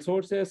two current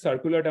sources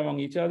circulate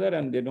among each other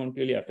and they don't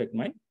really affect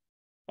my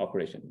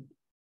operation.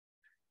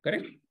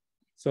 Correct?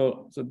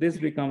 So this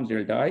becomes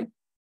delta I.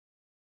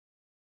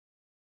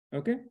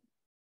 Okay.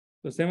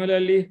 So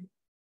similarly,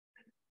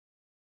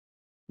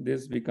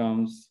 this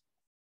becomes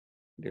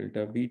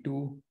delta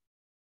V2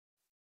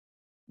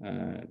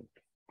 and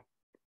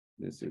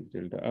this is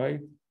delta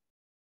I.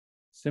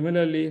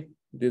 Similarly,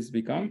 this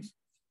becomes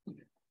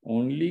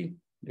only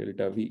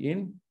delta V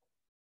in.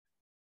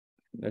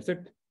 That's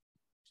it.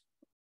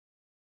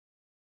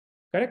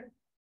 Correct?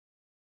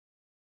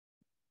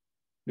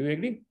 Do you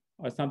agree?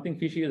 Or something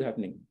fishy is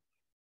happening?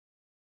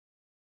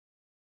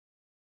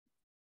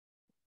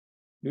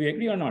 Do you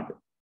agree or not?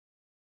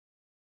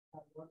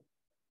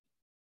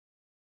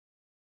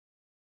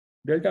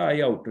 Delta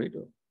I out, right?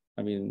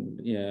 I mean,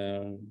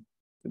 yeah.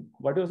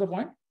 What was the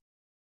point?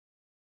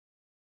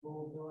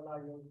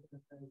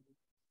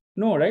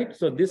 No, right?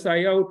 So this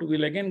I out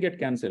will again get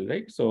cancelled,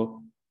 right?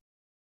 So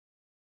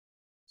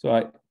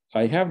I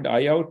have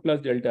I out plus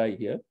delta I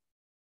here.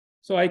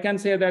 So I can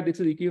say that this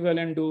is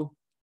equivalent to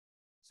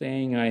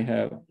saying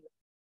I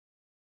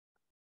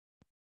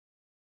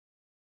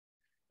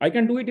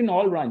can do it in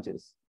all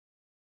branches,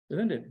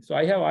 isn't it? So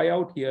I have I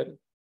out here.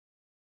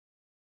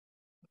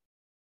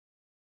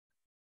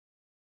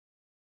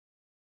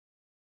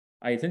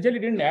 I essentially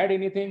didn't add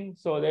anything,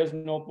 so there's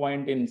no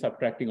point in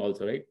subtracting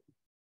also, right?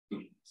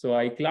 So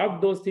I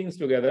clubbed those things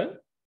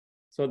together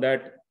so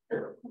that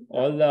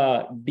all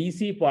the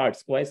DC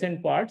parts,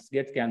 quiescent parts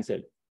gets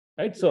cancelled,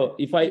 right? So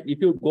if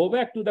you go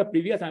back to the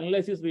previous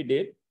analysis we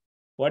did,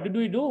 what did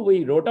we do?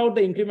 We wrote out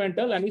the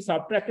incremental and we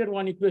subtracted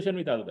one equation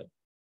with other.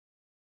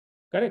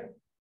 Correct?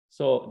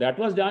 So that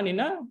was done in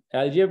a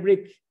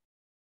algebraic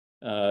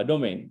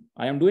domain.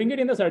 I am doing it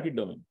in the circuit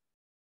domain.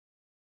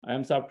 I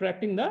am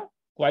subtracting the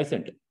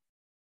quiescent.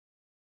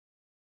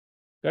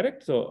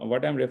 Correct? So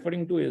what I'm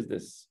referring to is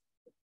this.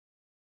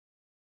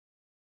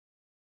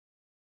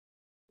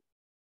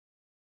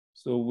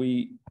 So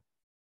we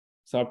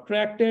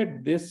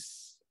subtracted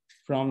this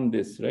from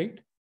this, right?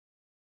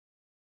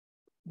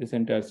 This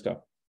entire stuff.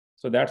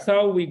 So that's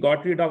how we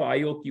got rid of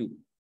IOQ.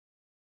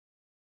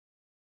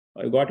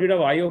 I got rid of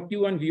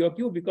IOQ and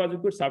VOQ because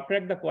we could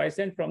subtract the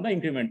quiescent from the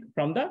increment,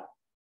 from the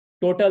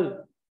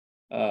total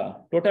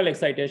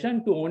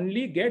excitation to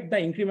only get the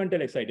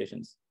incremental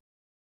excitations.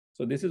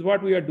 So this is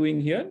what we are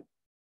doing here.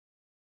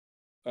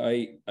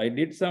 I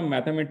did some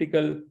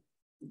mathematical,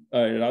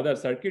 rather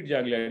circuit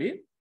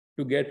jugglery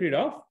to get rid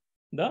of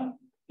the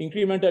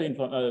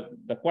incremental,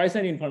 the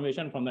quiescent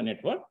information from the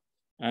network.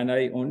 And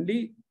I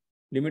only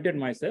limited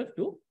myself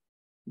to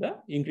the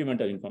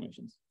incremental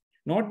informations.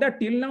 Note that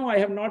till now, I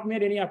have not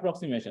made any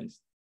approximations.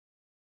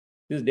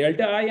 This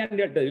delta I and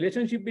the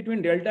relationship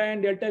between delta I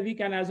and delta V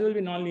can as well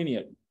be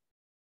nonlinear.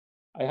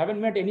 I haven't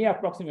made any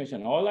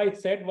approximation. All I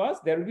said was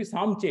there will be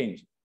some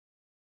change.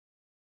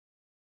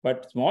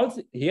 But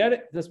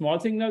here, the small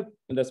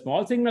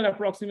signal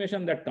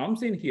approximation that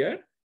comes in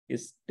here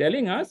is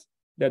telling us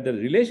that the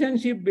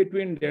relationship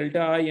between delta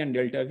I and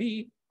delta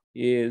V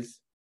is,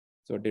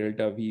 so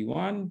delta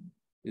V1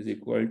 is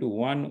equal to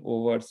 1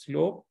 over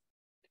slope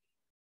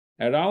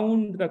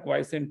around the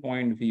quiescent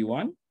point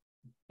V1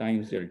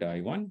 times delta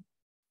I1.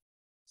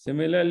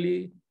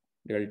 Similarly,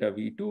 delta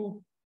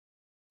V2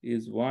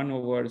 is 1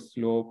 over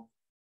slope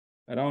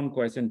around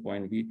quiescent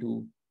point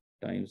V2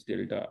 times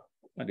delta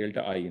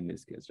I in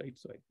this case, right?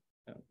 So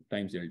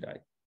times delta I.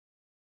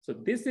 So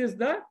this is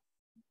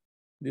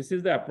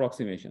the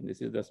approximation.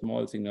 This is the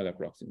small signal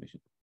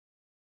approximation.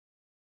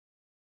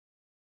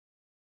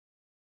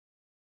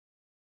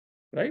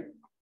 Right?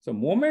 So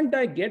moment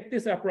I get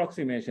this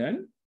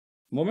approximation,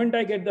 moment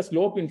I get the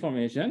slope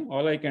information,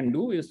 all I can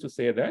do is to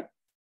say that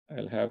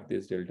I'll have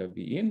this delta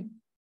V in.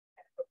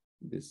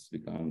 This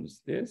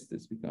becomes this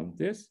becomes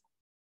this.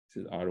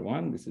 This is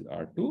R1, this is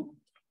R2,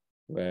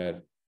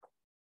 where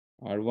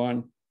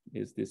R1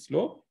 is this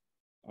slope,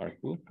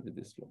 R2 is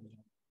this slope.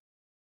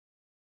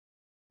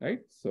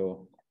 Right?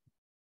 So,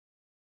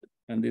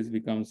 and this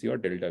becomes your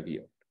delta V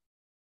out.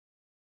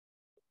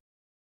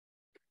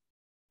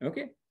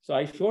 Okay. So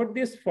I showed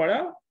this for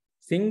a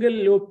single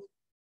loop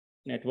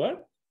network.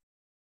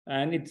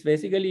 And it's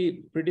basically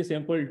pretty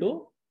simple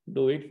to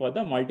do it for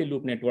the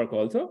multi-loop network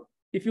also.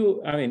 If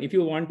you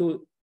want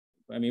to,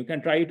 you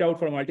can try it out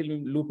for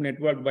multi-loop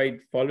network by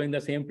following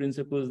the same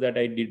principles that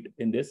I did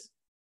in this,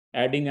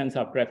 adding and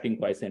subtracting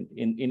quiescent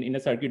in a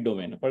circuit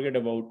domain. Forget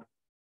about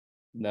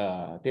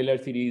the Taylor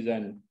series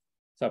and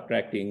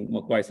subtracting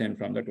quiescent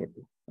from the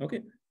total.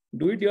 Okay,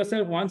 do it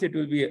yourself once. It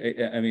will be,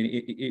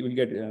 it will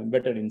get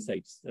better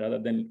insights rather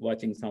than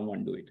watching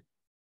someone do it.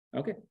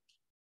 Okay,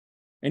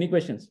 any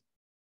questions?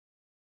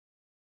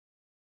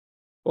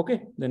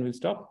 Okay, then we'll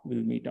stop.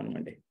 We'll meet on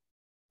Monday.